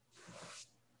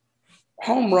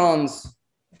home runs,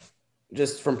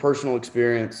 just from personal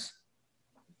experience,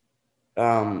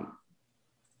 they're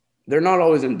not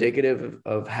always indicative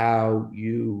of how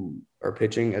you are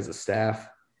pitching as a staff.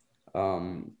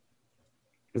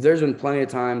 There's been plenty of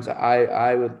times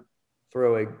I would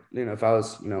throw if I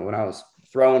was, when I was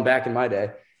throwing back in my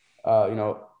day,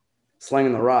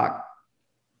 slinging the rock.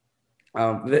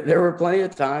 There were plenty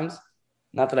of times,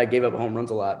 not that I gave up home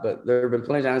runs a lot, but there have been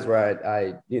plenty of times where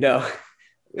I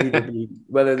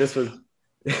whether this was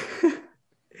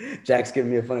Jack's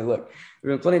giving me a funny look.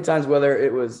 There have been plenty of times, whether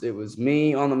it was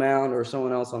me on the mound or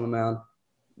someone else on the mound,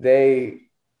 they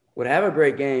would have a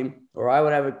great game, or I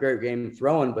would have a great game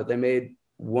throwing, but they made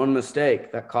one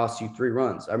mistake that cost you 3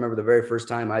 runs. I remember the very first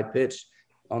time I pitched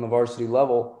on the varsity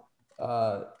level,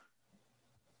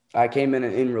 I came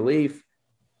in relief,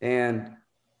 and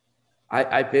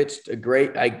I pitched a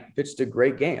great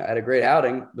game. I had a great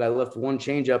outing, but I left one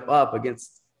changeup up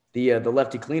against the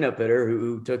lefty cleanup hitter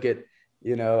who took it,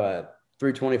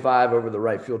 325 over the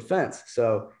right field fence.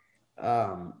 So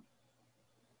that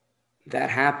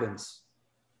happens.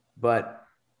 But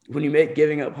when you make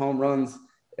giving up home runs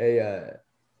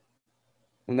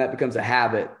when that becomes a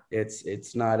habit,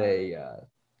 it's not a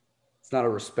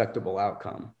respectable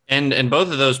outcome. And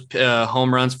both of those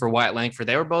home runs for Wyatt Langford,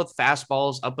 they were both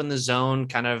fastballs up in the zone,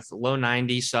 kind of low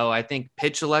 90s. So I think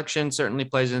pitch selection certainly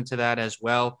plays into that as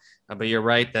well. But you're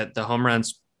right that the home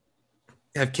runs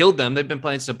have killed them. They've been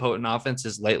playing some potent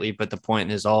offenses lately, but the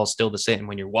point is all still the same.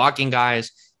 When you're walking guys,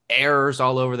 errors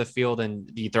all over the field, and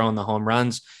you throw in the home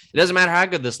runs, it doesn't matter how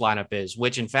good this lineup is,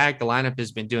 which in fact, the lineup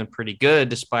has been doing pretty good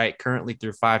despite currently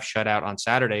through 5 shutout on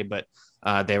Saturday. But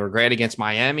they were great against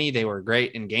Miami. They were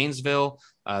great in Gainesville.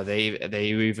 They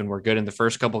even were good in the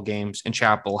first couple games in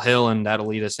Chapel Hill, and that'll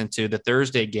lead us into the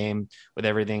Thursday game with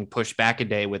everything pushed back a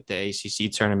day with the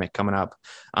ACC tournament coming up.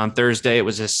 On Thursday, it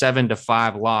was a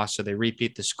 7-5 loss, so they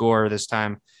repeat the score this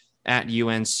time at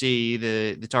UNC.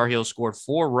 The Tar Heels scored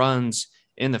 4 runs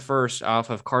in the first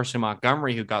off of Carson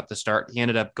Montgomery, who got the start. He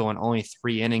ended up going only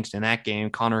 3 innings in that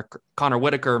game. Connor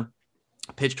Whitaker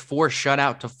pitched 4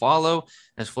 shutout to follow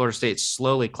as Florida State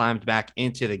slowly climbed back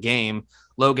into the game.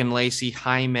 Logan Lacey,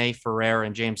 Jaime Ferrer,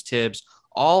 and James Tibbs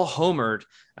all homered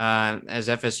as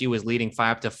FSU was leading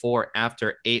 5-4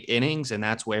 after 8 innings, and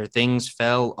that's where things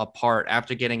fell apart.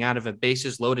 After getting out of a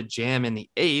bases-loaded jam in the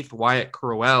 8th, Wyatt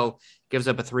Crowell gives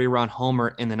up a 3-run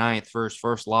homer in the 9th for his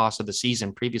first loss of the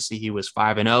season. Previously, he was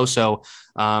 5-0. So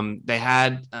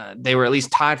they were at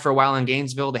least tied for a while in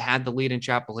Gainesville. They had the lead in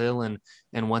Chapel Hill, and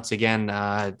once again,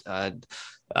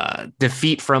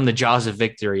 defeat from the jaws of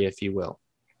victory, if you will.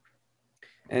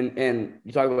 And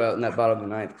you talk about in that bottom of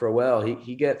the 9th, Crowell,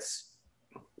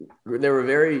 they were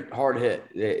very hard hit.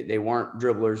 They weren't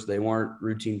dribblers. They weren't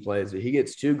routine plays. He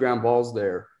gets 2 ground balls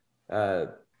there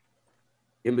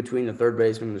in between the third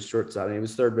baseman and the short side. I mean, it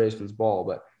was third baseman's ball,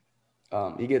 but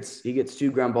he gets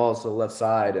 2 ground balls to the left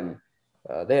side, and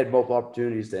they had both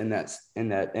opportunities to end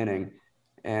that inning,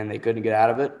 and they couldn't get out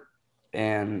of it.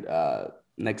 And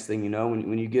next thing you know,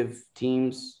 when you give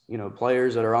teams,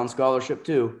 players that are on scholarship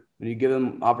too, when you give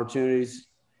them opportunities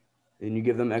and you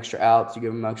give them extra outs, you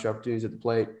give them extra opportunities at the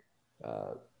plate,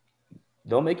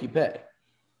 they'll make you pay.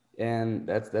 And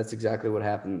that's exactly what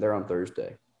happened there on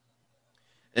Thursday.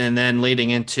 And then leading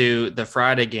into the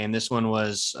Friday game, this one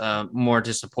was more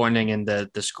disappointing in the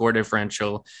score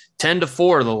differential.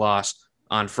 10-4 the loss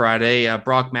on Friday.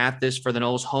 Brock Mathis for the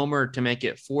Noles homer to make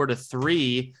it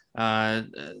 4-3, a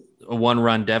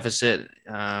 1-run deficit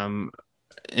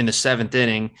in the 7th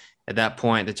inning. At that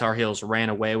point, the Tar Heels ran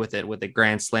away with it with a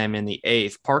grand slam in the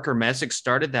 8th. Parker Messick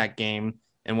started that game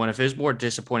in one of his more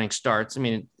disappointing starts. I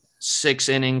mean, 6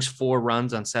 innings, 4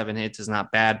 runs on 7 hits is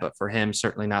not bad, but for him,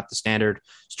 certainly not the standard.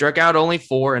 Struck out only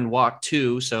 4 and walked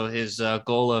 2. So his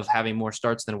goal of having more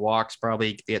starts than walks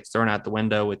probably gets thrown out the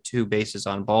window with 2 bases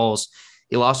on balls.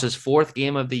 He lost his 4th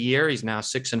game of the year. He's now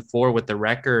 6-4 with the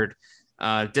record.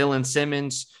 Dylan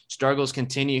Simmons struggles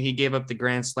continue. He gave up the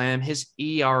grand slam. His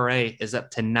ERA is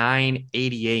up to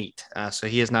 9.88. So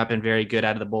he has not been very good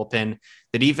out of the bullpen.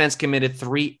 The defense committed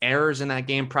 3 errors in that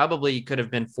game. Probably could have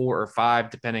been 4 or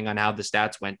 5, depending on how the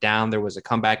stats went down. There was a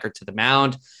comebacker to the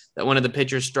mound that one of the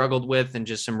pitchers struggled with, and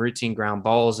just some routine ground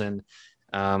balls. And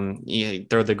you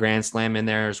throw the grand slam in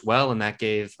there as well. And that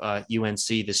gave UNC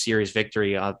the series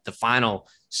victory, the final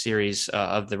series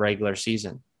of the regular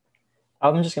season.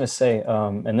 I'm just going to say,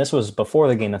 and this was before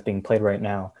the game that's being played right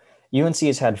now, UNC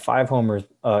has had 5 homers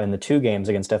in the 2 games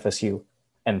against FSU,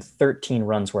 and 13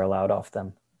 runs were allowed off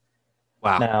them.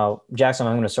 Wow. Now, Jackson,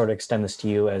 I'm going to sort of extend this to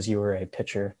you as you were a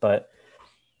pitcher, but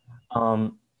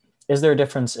is there a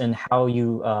difference in how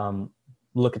you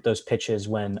look at those pitches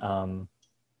when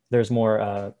there's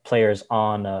more players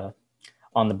on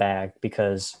the bag?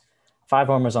 Because 5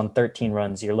 homers on 13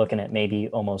 runs, you're looking at maybe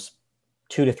almost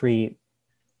 2 to 3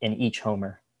 in each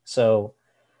homer. So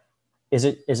is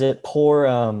it poor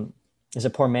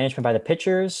management by the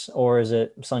pitchers, or is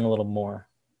it something a little more?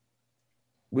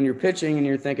 When you're pitching and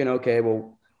you're thinking, okay,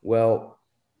 well,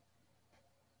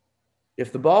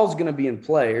 if the ball's going to be in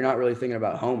play, you're not really thinking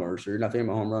about homers, or you're not thinking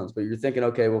about home runs, but you're thinking,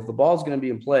 okay, well, if the ball's going to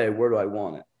be in play, where do I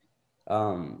want it?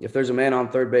 If there's a man on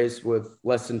third base with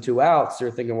less than 2 outs, you're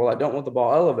thinking, well, I don't want the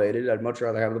ball elevated. I'd much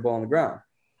rather have the ball on the ground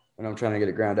when I'm trying to get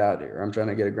a ground out here. I'm trying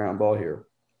to get a ground ball here.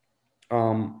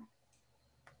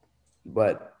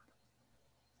 But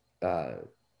to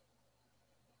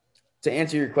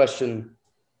answer your question,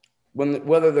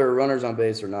 whether there are runners on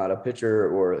base or not, a pitcher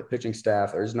or a pitching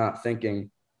staff is not thinking,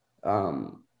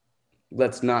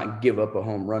 let's not give up a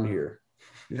home run here.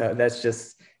 That's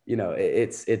just,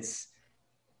 it's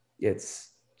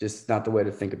just not the way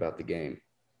to think about the game.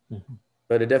 Mm-hmm.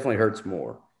 But it definitely hurts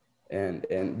more. And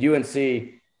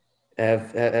UNC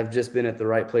have just been at the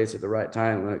right place at the right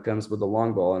time when it comes with the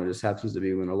long ball, and it just happens to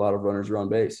be when a lot of runners are on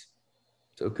base.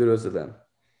 So kudos to them.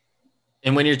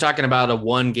 And when you're talking about a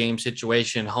 1-game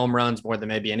situation, home runs more than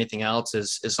maybe anything else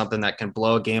is something that can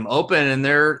blow a game open. And they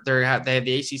have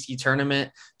the ACC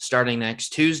tournament starting next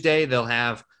Tuesday. They'll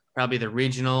have probably the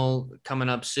regional coming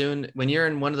up soon. When you're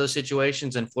in one of those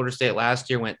situations, and Florida State last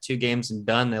year went 2 games and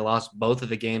done, they lost both of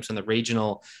the games in the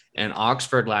regional and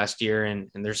Oxford last year, and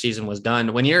their season was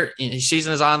done. When your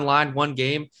season is on line 1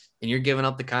 game and you're giving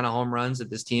up the kind of home runs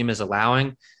that this team is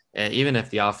allowing, even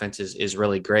if the offense is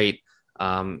really great,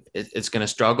 it's going to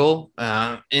struggle.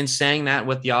 In saying that,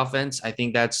 with the offense, I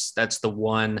think that's the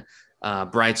one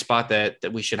bright spot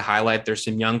that we should highlight. There's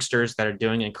some youngsters that are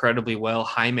doing incredibly well.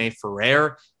 Jaime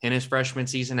Ferrer in his freshman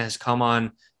season has come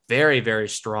on very, very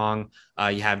strong.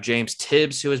 You have James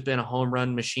Tibbs, who has been a home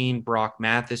run machine. Brock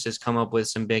Mathis has come up with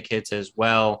some big hits as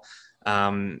well.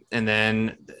 And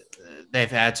then they've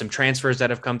had some transfers that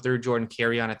have come through. Jordan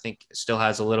Carrion, I think, still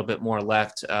has a little bit more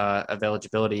left of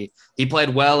eligibility. He played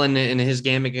well in his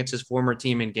game against his former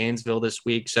team in Gainesville this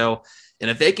week. So, and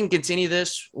if they can continue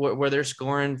this where they're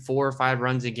scoring 4 or 5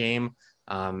 runs a game,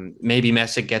 maybe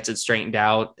Messick gets it straightened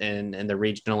out in the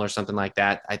regional or something like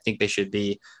that, I think they should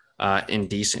be in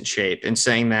decent shape. And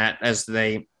saying that, as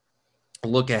they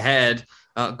look ahead,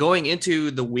 going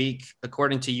into the week,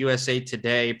 according to USA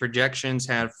Today, projections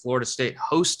have Florida State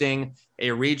hosting a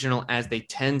regional as the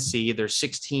 10 seed. There's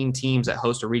 16 teams that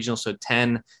host a regional, so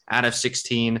 10 out of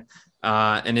 16.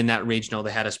 And in that regional,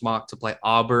 they had us mock to play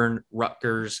Auburn,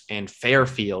 Rutgers, and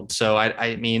Fairfield. So,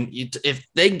 I mean, if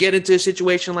they get into a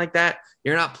situation like that,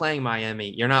 you're not playing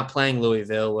Miami. You're not playing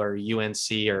Louisville or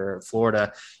UNC or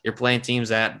Florida. You're playing teams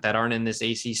that aren't in this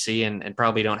ACC and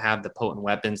probably don't have the potent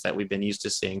weapons that we've been used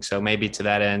to seeing. So maybe to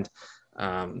that end,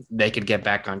 they could get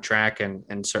back on track,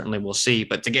 and certainly we'll see.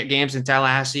 But to get games in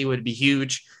Tallahassee would be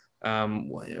huge.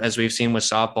 As we've seen with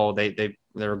softball,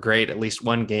 they're great at least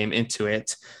 1 game into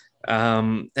it.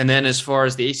 And then as far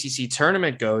as the ACC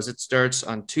tournament goes, it starts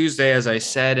on Tuesday, as I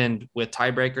said, and with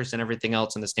tiebreakers and everything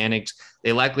else in the standings,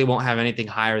 they likely won't have anything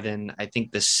higher than, I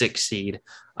think, the 6th seed.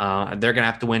 They're going to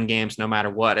have to win games no matter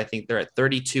what. I think they're at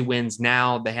 32 wins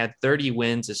now. They had 30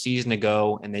 wins a season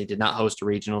ago, and they did not host a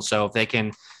regional. So if they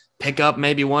can pick up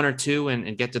maybe 1 or 2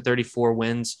 and get to 34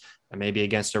 wins, maybe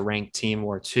against a ranked team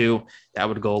or 2, that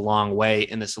would go a long way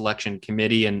in the selection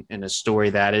committee, and a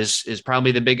story that is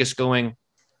probably the biggest going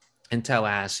in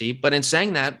Tallahassee. But in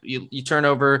saying that, you turn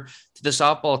over to the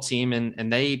softball team,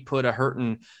 and they put a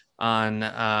hurting on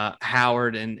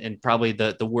Howard and probably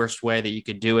the worst way that you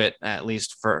could do it, at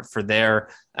least for their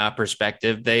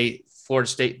perspective. Florida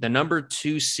State, the number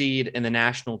 2 seed in the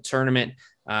national tournament,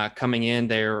 coming in.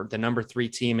 They're the number 3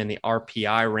 team in the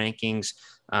RPI rankings.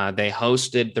 They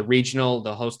hosted the regional.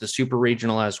 They'll host the super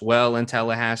regional as well in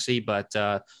Tallahassee. But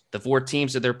the 4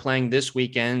 teams that they're playing this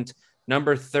weekend,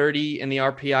 number 30 in the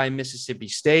RPI, Mississippi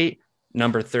State,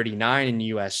 number 39 in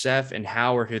USF, and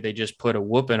Howard, who they just put a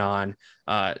whooping on,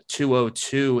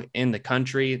 202 in the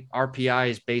country. RPI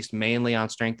is based mainly on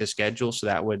strength of schedule, so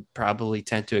that would probably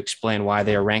tend to explain why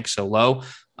they are ranked so low.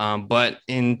 But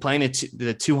in playing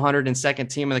the 202nd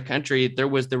team in the country, there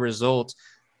was the result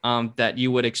that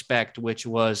you would expect, which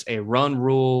was a run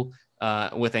rule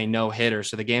with a no-hitter.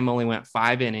 So the game only went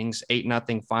 5 innings,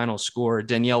 8-0 final score.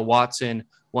 Danielle Watson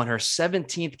won her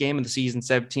 17th game of the season,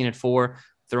 17-4,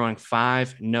 throwing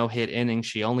 5 no-hit innings.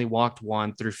 She only walked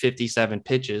 1 through 57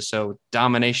 pitches. So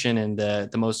domination in the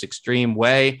most extreme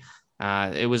way.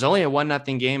 It was only a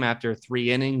 1-0 game after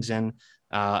 3 innings, and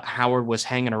Howard was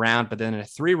hanging around, but then a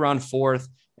 3-run 4th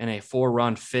and a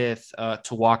 4-run 5th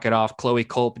to walk it off. Chloe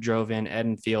Culp drove in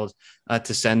Edenfield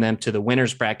to send them to the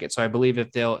winner's bracket. So I believe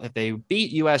if they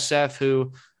beat USF,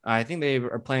 who I think they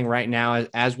are playing right now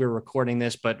as we're recording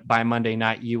this, but by Monday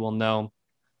night, you will know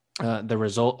the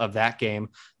result of that game.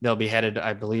 They'll be headed,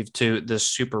 I believe, to the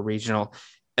super regional,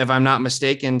 if I'm not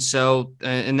mistaken. So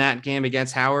in that game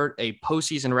against Howard, a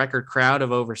postseason record crowd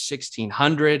of over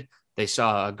 1,600. They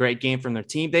saw a great game from their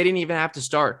team. They didn't even have to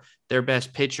start their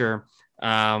best pitcher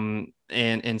in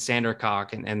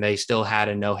Sandercock, and they still had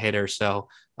a no-hitter. So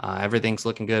everything's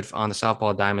looking good on the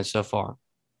softball diamond so far.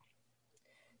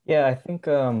 Yeah, I think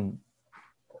the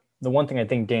one thing I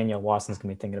think Danielle Watson's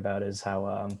going to be thinking about is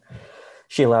how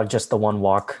she allowed just the 1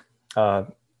 walk,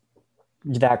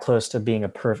 that close to being a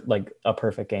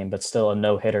perfect game, but still a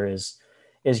no-hitter is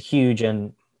huge.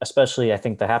 And especially I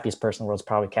think the happiest person in the world is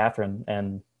probably Catherine.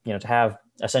 And, to have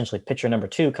essentially pitcher number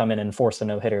 2 come in and force a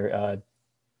no-hitter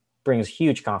brings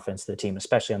huge confidence to the team,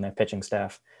 especially on their pitching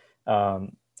staff.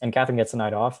 And Catherine gets the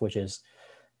night off, which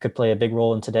could play a big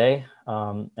role in today.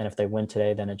 And if they win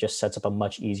today, then it just sets up a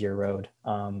much easier road.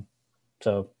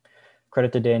 So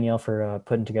credit to Danielle for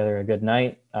putting together a good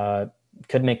night.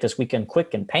 Could make this weekend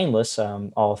quick and painless,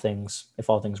 if all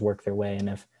things work their way and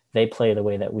if they play the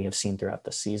way that we have seen throughout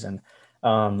the season.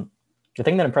 The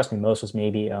thing that impressed me most was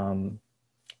maybe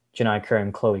Janai Kerr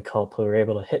and Chloe Culp, who were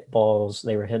able to hit balls.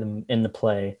 They were hitting them in the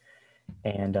play.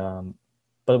 And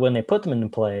but when they put them into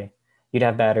play, you'd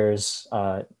have batters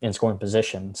in scoring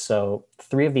position. So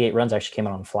 3 of the 8 runs actually came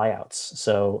out on flyouts.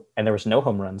 So, and there was no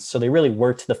home runs. So they really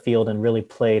worked the field and really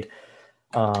played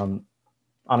on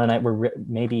a night where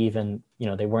maybe even,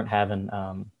 they weren't having,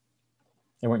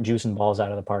 they weren't juicing balls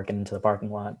out of the park and into the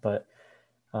parking lot, but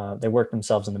they worked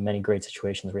themselves into many great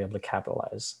situations, were able to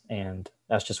capitalize. And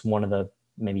that's just one of the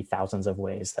maybe thousands of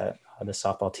ways that the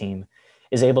softball team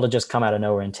is able to just come out of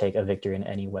nowhere and take a victory in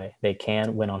any way. They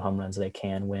can win on home runs. They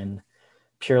can win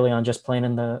purely on just playing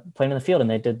in the field. And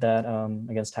they did that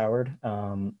against Howard.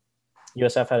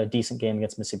 USF had a decent game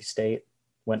against Mississippi State,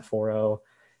 went 4-0.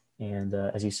 And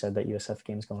as you said, that USF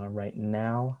game is going on right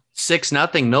now.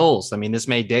 6-0 Knowles. I mean, this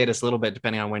may date us a little bit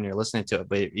depending on when you're listening to it,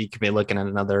 but you could be looking at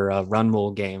another run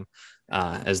rule game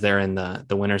as they're in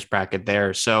the winner's bracket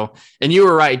there. So, and you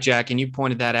were right, Jack, and you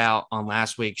pointed that out on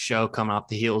last week's show, coming off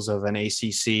the heels of an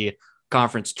ACC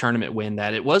conference tournament win,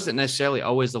 that it wasn't necessarily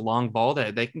always the long ball,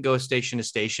 that they can go station to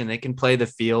station. They can play the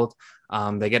field.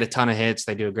 They get a ton of hits.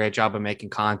 They do a great job of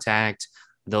making contact.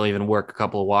 They'll even work a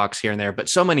couple of walks here and there, but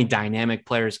so many dynamic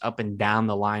players up and down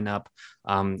the lineup.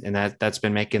 And that's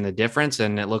been making the difference.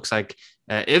 And it looks like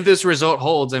if this result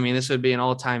holds, I mean, this would be an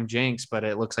all-time jinx, but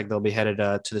it looks like they'll be headed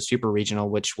to the super regional,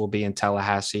 which will be in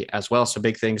Tallahassee as well. So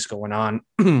big things going on.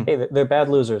 Hey, they're bad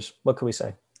losers. What can we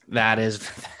say? That is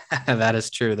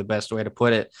true. The best way to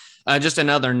put it. Just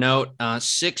another note,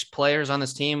 6 players on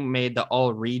this team made the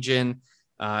all region.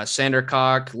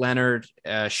 Sandercock, Leonard,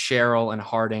 Sherrill, and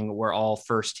Harding were all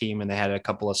first team, and they had a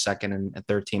couple of second and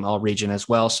third team all region as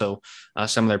well. So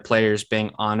some of their players being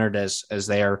honored as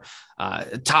their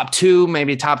top 2,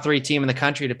 maybe top 3 team in the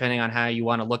country, depending on how you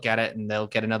want to look at it. And they'll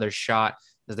get another shot,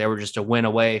 as they were just a win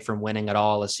away from winning it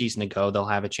all a season ago. They'll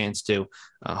have a chance to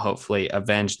hopefully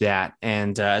avenge that.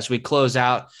 And as we close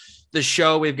out the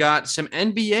show, we've got some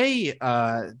NBA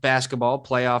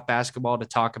playoff basketball to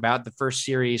talk about. The first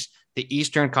series, the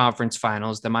Eastern Conference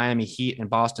Finals, the Miami Heat and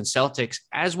Boston Celtics.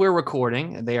 As we're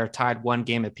recording, they are tied 1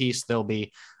 game apiece. There'll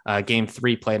be game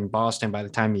 3 played in Boston by the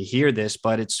time you hear this,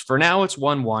 but for now it's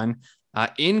 1-1.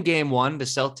 In game one, the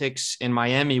Celtics in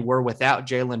Miami were without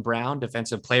Jaylen Brown,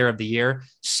 Defensive Player of the Year.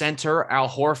 Center Al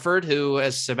Horford, who,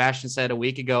 as Sebastian said a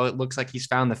week ago, it looks like he's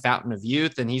found the fountain of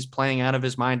youth and he's playing out of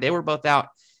his mind. They were both out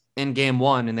in game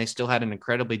one, and they still had an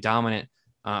incredibly dominant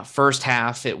first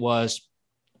half. It was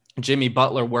Jimmy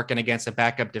Butler working against a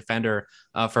backup defender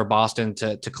for Boston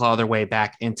to claw their way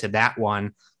back into that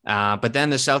one. But then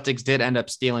the Celtics did end up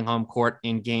stealing home court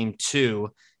in game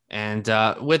two. And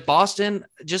with Boston,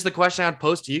 just the question I'd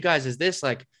pose to you guys is this: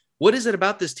 like, what is it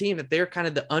about this team that they're kind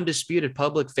of the undisputed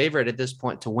public favorite at this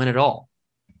point to win it all?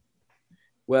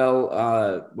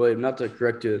 Well, William, not to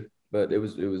correct you, but it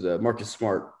was Marcus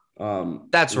Smart.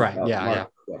 That's right. Yeah.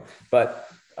 But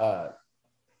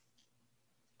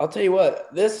I'll tell you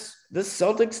what, this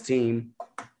Celtics team,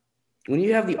 when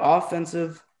you have the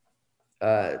offensive,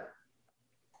 I'm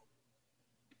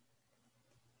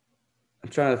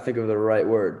trying to think of the right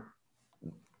word,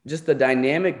 just the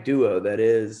dynamic duo that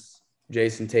is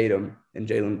Jason Tatum and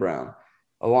Jaylen Brown,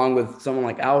 along with someone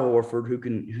like Al Horford, who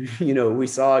can, we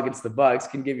saw against the Bucks,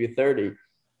 can give you 30.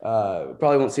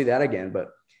 Probably won't see that again, but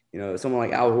someone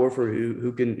like Al Horford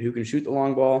who can shoot the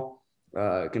long ball.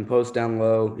 Can post down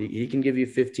low. He can give you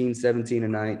 15, 17 a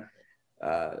night.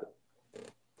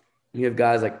 You have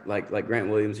guys like Grant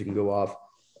Williams who can go off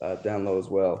down low as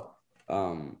well.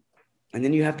 And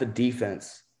then you have the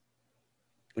defense.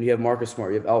 When you have Marcus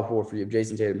Smart, you have Al Horford, you have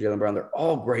Jason Tatum, Jaylen Brown. They're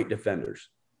all great defenders.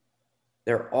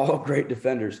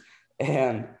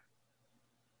 And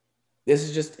this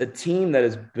is just a team that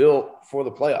is built for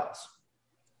the playoffs,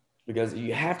 because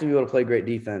you have to be able to play great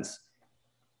defense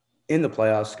in the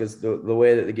playoffs, because the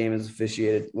way that the game is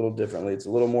officiated a little differently. It's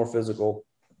a little more physical,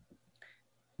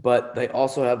 but they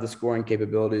also have the scoring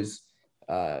capabilities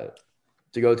to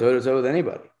go toe-to-toe with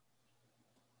anybody.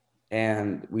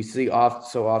 And we see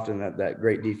so often that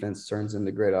great defense turns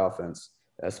into great offense,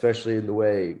 especially in the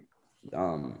way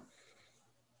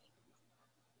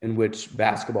in which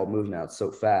basketball moves now. It's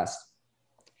so fast,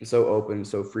 and so open,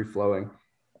 so free-flowing.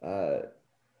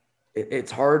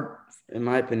 It's hard, in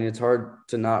my opinion, it's hard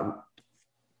to not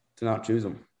choose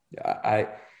them.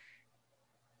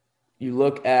 You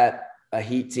look at a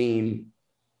Heat team,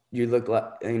 you look like,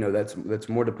 that's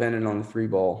more dependent on the three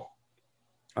ball.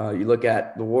 You look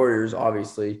at the Warriors,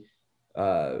 obviously,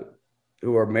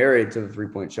 who are married to the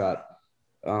 3-point shot.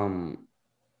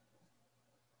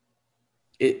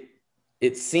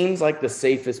 It seems like the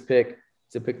safest pick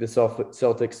to pick the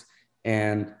Celtics,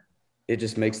 and it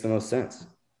just makes the most sense.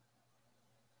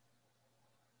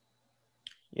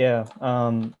 Yeah.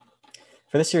 For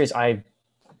this series,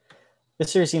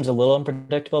 this series seems a little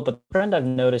unpredictable, but the trend I've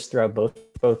noticed throughout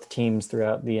both teams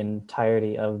throughout the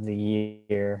entirety of the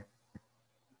year,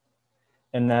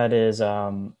 and that is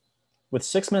with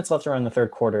 6 minutes left around the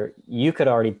third quarter, you could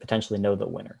already potentially know the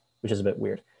winner, which is a bit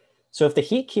weird. So if the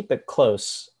Heat keep it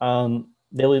close,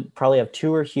 they'll probably have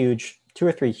two or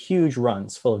three huge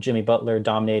runs full of Jimmy Butler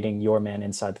dominating your man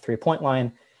inside the 3-point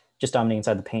line, just dominating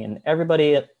inside the paint, and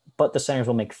everybody but the centers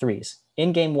will make threes.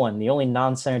 In game one, the only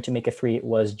non-center to make a three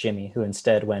was Jimmy, who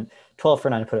instead went 12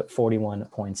 for 9 to put up 41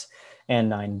 points and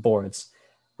 9 boards.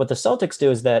 What the Celtics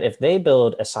do is that if they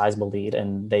build a sizable lead,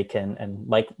 and they can and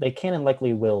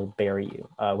likely will bury you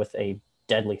with a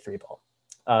deadly three ball.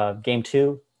 Game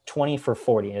two, 20 for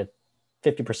 40 at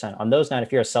 50%. On those nights,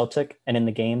 if you're a Celtic and in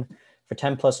the game for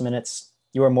 10 plus minutes,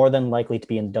 you are more than likely to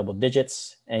be in double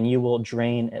digits, and you will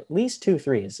drain at least 2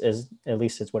 threes, at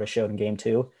least it's what it showed in game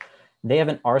two. They have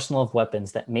an arsenal of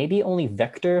weapons that maybe only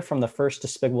Vector from the first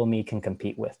Despicable Me can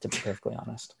compete with, to be perfectly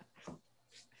honest.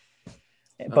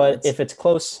 But if it's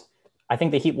close, I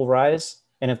think the Heat will rise,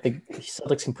 and if the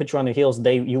Celtics can put you on their heels,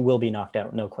 you will be knocked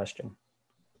out, no question.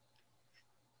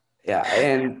 Yeah,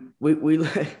 and we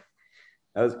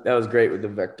that was great with the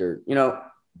Vector.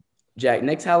 Jack,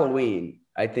 next Halloween,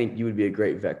 I think you would be a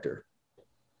great Vector.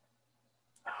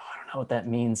 Oh, I don't know what that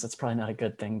means. That's probably not a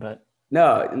good thing, but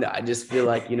no, I just feel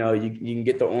like you can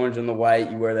get the orange and the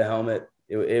white. You wear the helmet.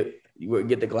 You would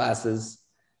get the glasses.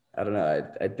 I don't know.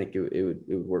 I think it would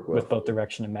work well with both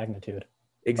direction and magnitude.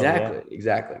 Exactly, Oh, yeah.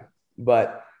 Exactly.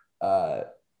 But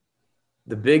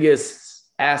the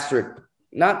biggest asterisk,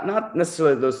 not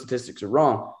necessarily those statistics are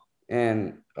wrong,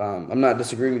 and I'm not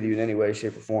disagreeing with you in any way,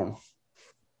 shape, or form,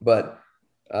 but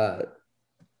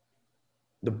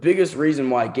the biggest reason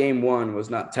why game one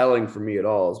was not telling for me at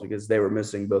all is because they were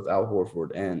missing both Al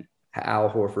Horford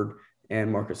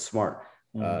and Marcus Smart,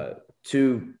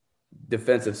 two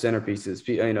defensive centerpieces.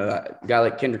 A guy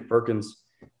like Kendrick Perkins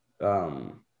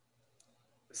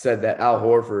said that Al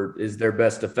Horford is their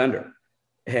best defender,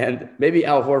 and maybe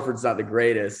Al Horford's not the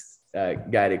greatest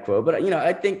guy to quote, but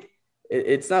I think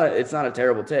it's not a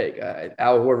terrible take.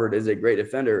 Al Horford is a great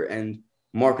defender, and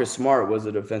Marcus Smart was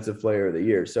a defensive player of the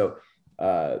year. So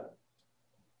to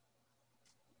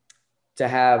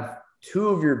have two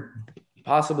of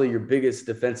possibly your biggest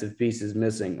defensive pieces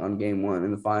missing on game one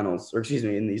in the finals, or excuse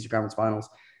me, in the Eastern Conference Finals,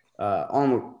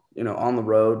 on the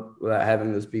road without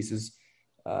having those pieces,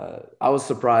 I was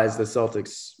surprised the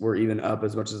Celtics were even up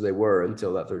as much as they were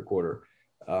until that third quarter.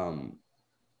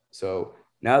 So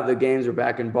now that the games are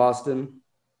back in Boston,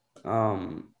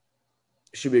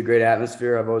 should be a great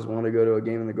atmosphere. I've always wanted to go to a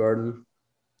game in the Garden.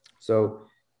 So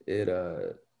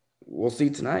we'll see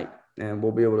tonight, and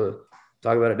we'll be able to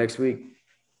talk about it next week.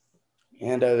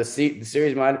 And the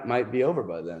series might be over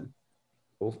by then.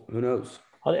 Well, who knows?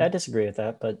 I disagree with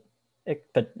that, but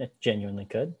it genuinely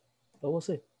could. But we'll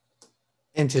see.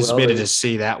 Anticipated to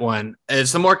see that one.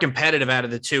 It's the more competitive out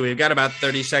of the two. We've got about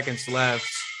 30 seconds left.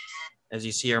 As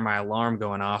you see here, my alarm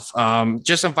going off.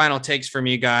 Just some final takes from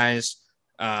you guys.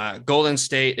 Golden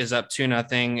State is up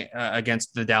 2-0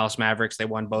 against the Dallas Mavericks. They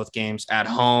won both games at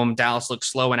home. Dallas looked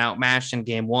slow and outmatched in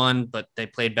game one, but they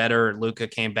played better. Luka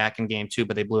came back in game two,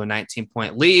 but they blew a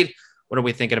 19-point lead. What are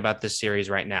we thinking about this series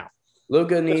right now?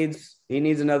 Luka needs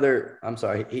another. I'm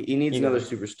sorry. He needs another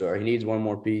superstar. He needs one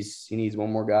more piece. He needs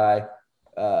one more guy.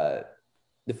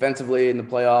 Defensively in the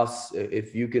playoffs,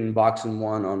 if you can box him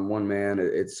one on one man,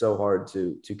 it's so hard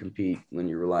to compete when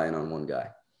you're relying on one guy.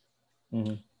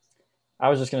 Mm-hmm. I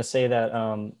was just going to say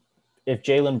that if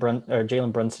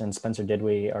Jalen Brunson and Spencer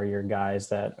Dinwiddie are your guys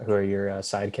who are your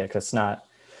sidekicks, it's not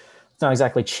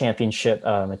exactly championship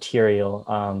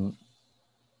material.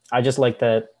 I just like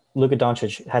that Luka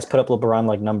Doncic has put up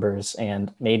LeBron-like numbers,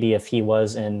 and maybe if he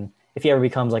ever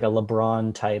becomes like a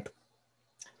LeBron type,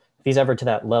 if he's ever to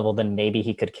that level, then maybe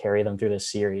he could carry them through this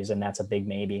series, and that's a big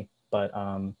maybe. But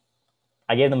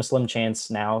I gave them a slim chance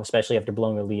now, especially after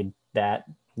blowing a lead that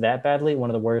badly.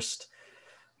 One of the worst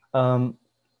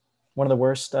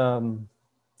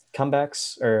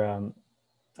comebacks, or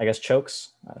I guess chokes.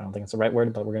 I don't think it's the right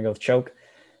word, but we're gonna go with choke.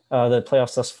 The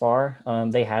playoffs thus far,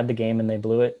 they had the game and they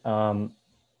blew it.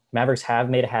 Mavericks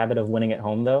have made a habit of winning at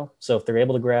home, though. So if they're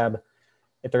able to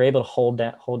hold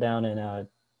down and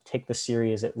take the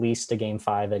series at least to game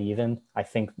 5 at even, I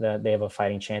think that they have a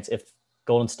fighting chance. If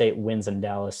Golden State wins in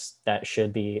Dallas, that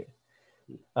should be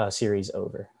a series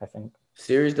over, I think.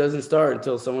 Series doesn't start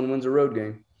until someone wins a road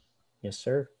game. Yes,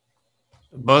 sir.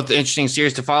 Both interesting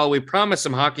series to follow. We promised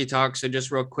some hockey talk, so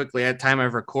just real quickly, at time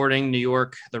of recording, New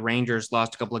York, the Rangers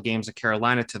lost a couple of games at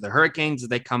Carolina to the Hurricanes.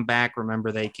 They come back.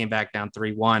 Remember, they came back down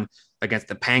 3-1 against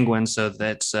the Penguins, so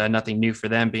that's nothing new for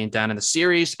them being down in the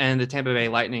series. And the Tampa Bay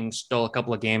Lightning stole a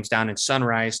couple of games down in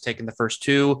Sunrise, taking the first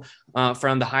two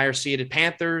from the higher-seeded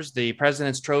Panthers, the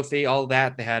President's Trophy, all of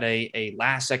that. They had a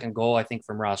last-second goal, I think,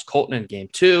 from Ross Colton in game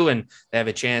 2, and they have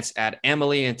a chance at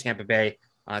Emily in Tampa Bay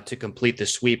to complete the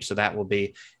sweep. So that will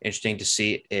be interesting to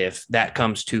see if that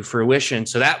comes to fruition.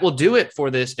 So that will do it for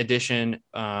this edition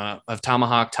of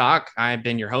Tomahawk Talk. I've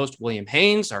been your host, William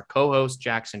Haynes, our co-host,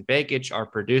 Jackson Bakich, our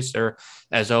producer,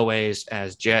 as always,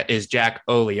 is Jack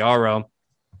Oliaro.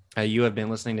 You have been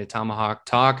listening to Tomahawk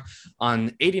Talk on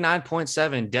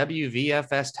 89.7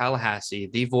 WVFS Tallahassee,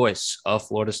 the voice of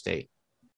Florida State.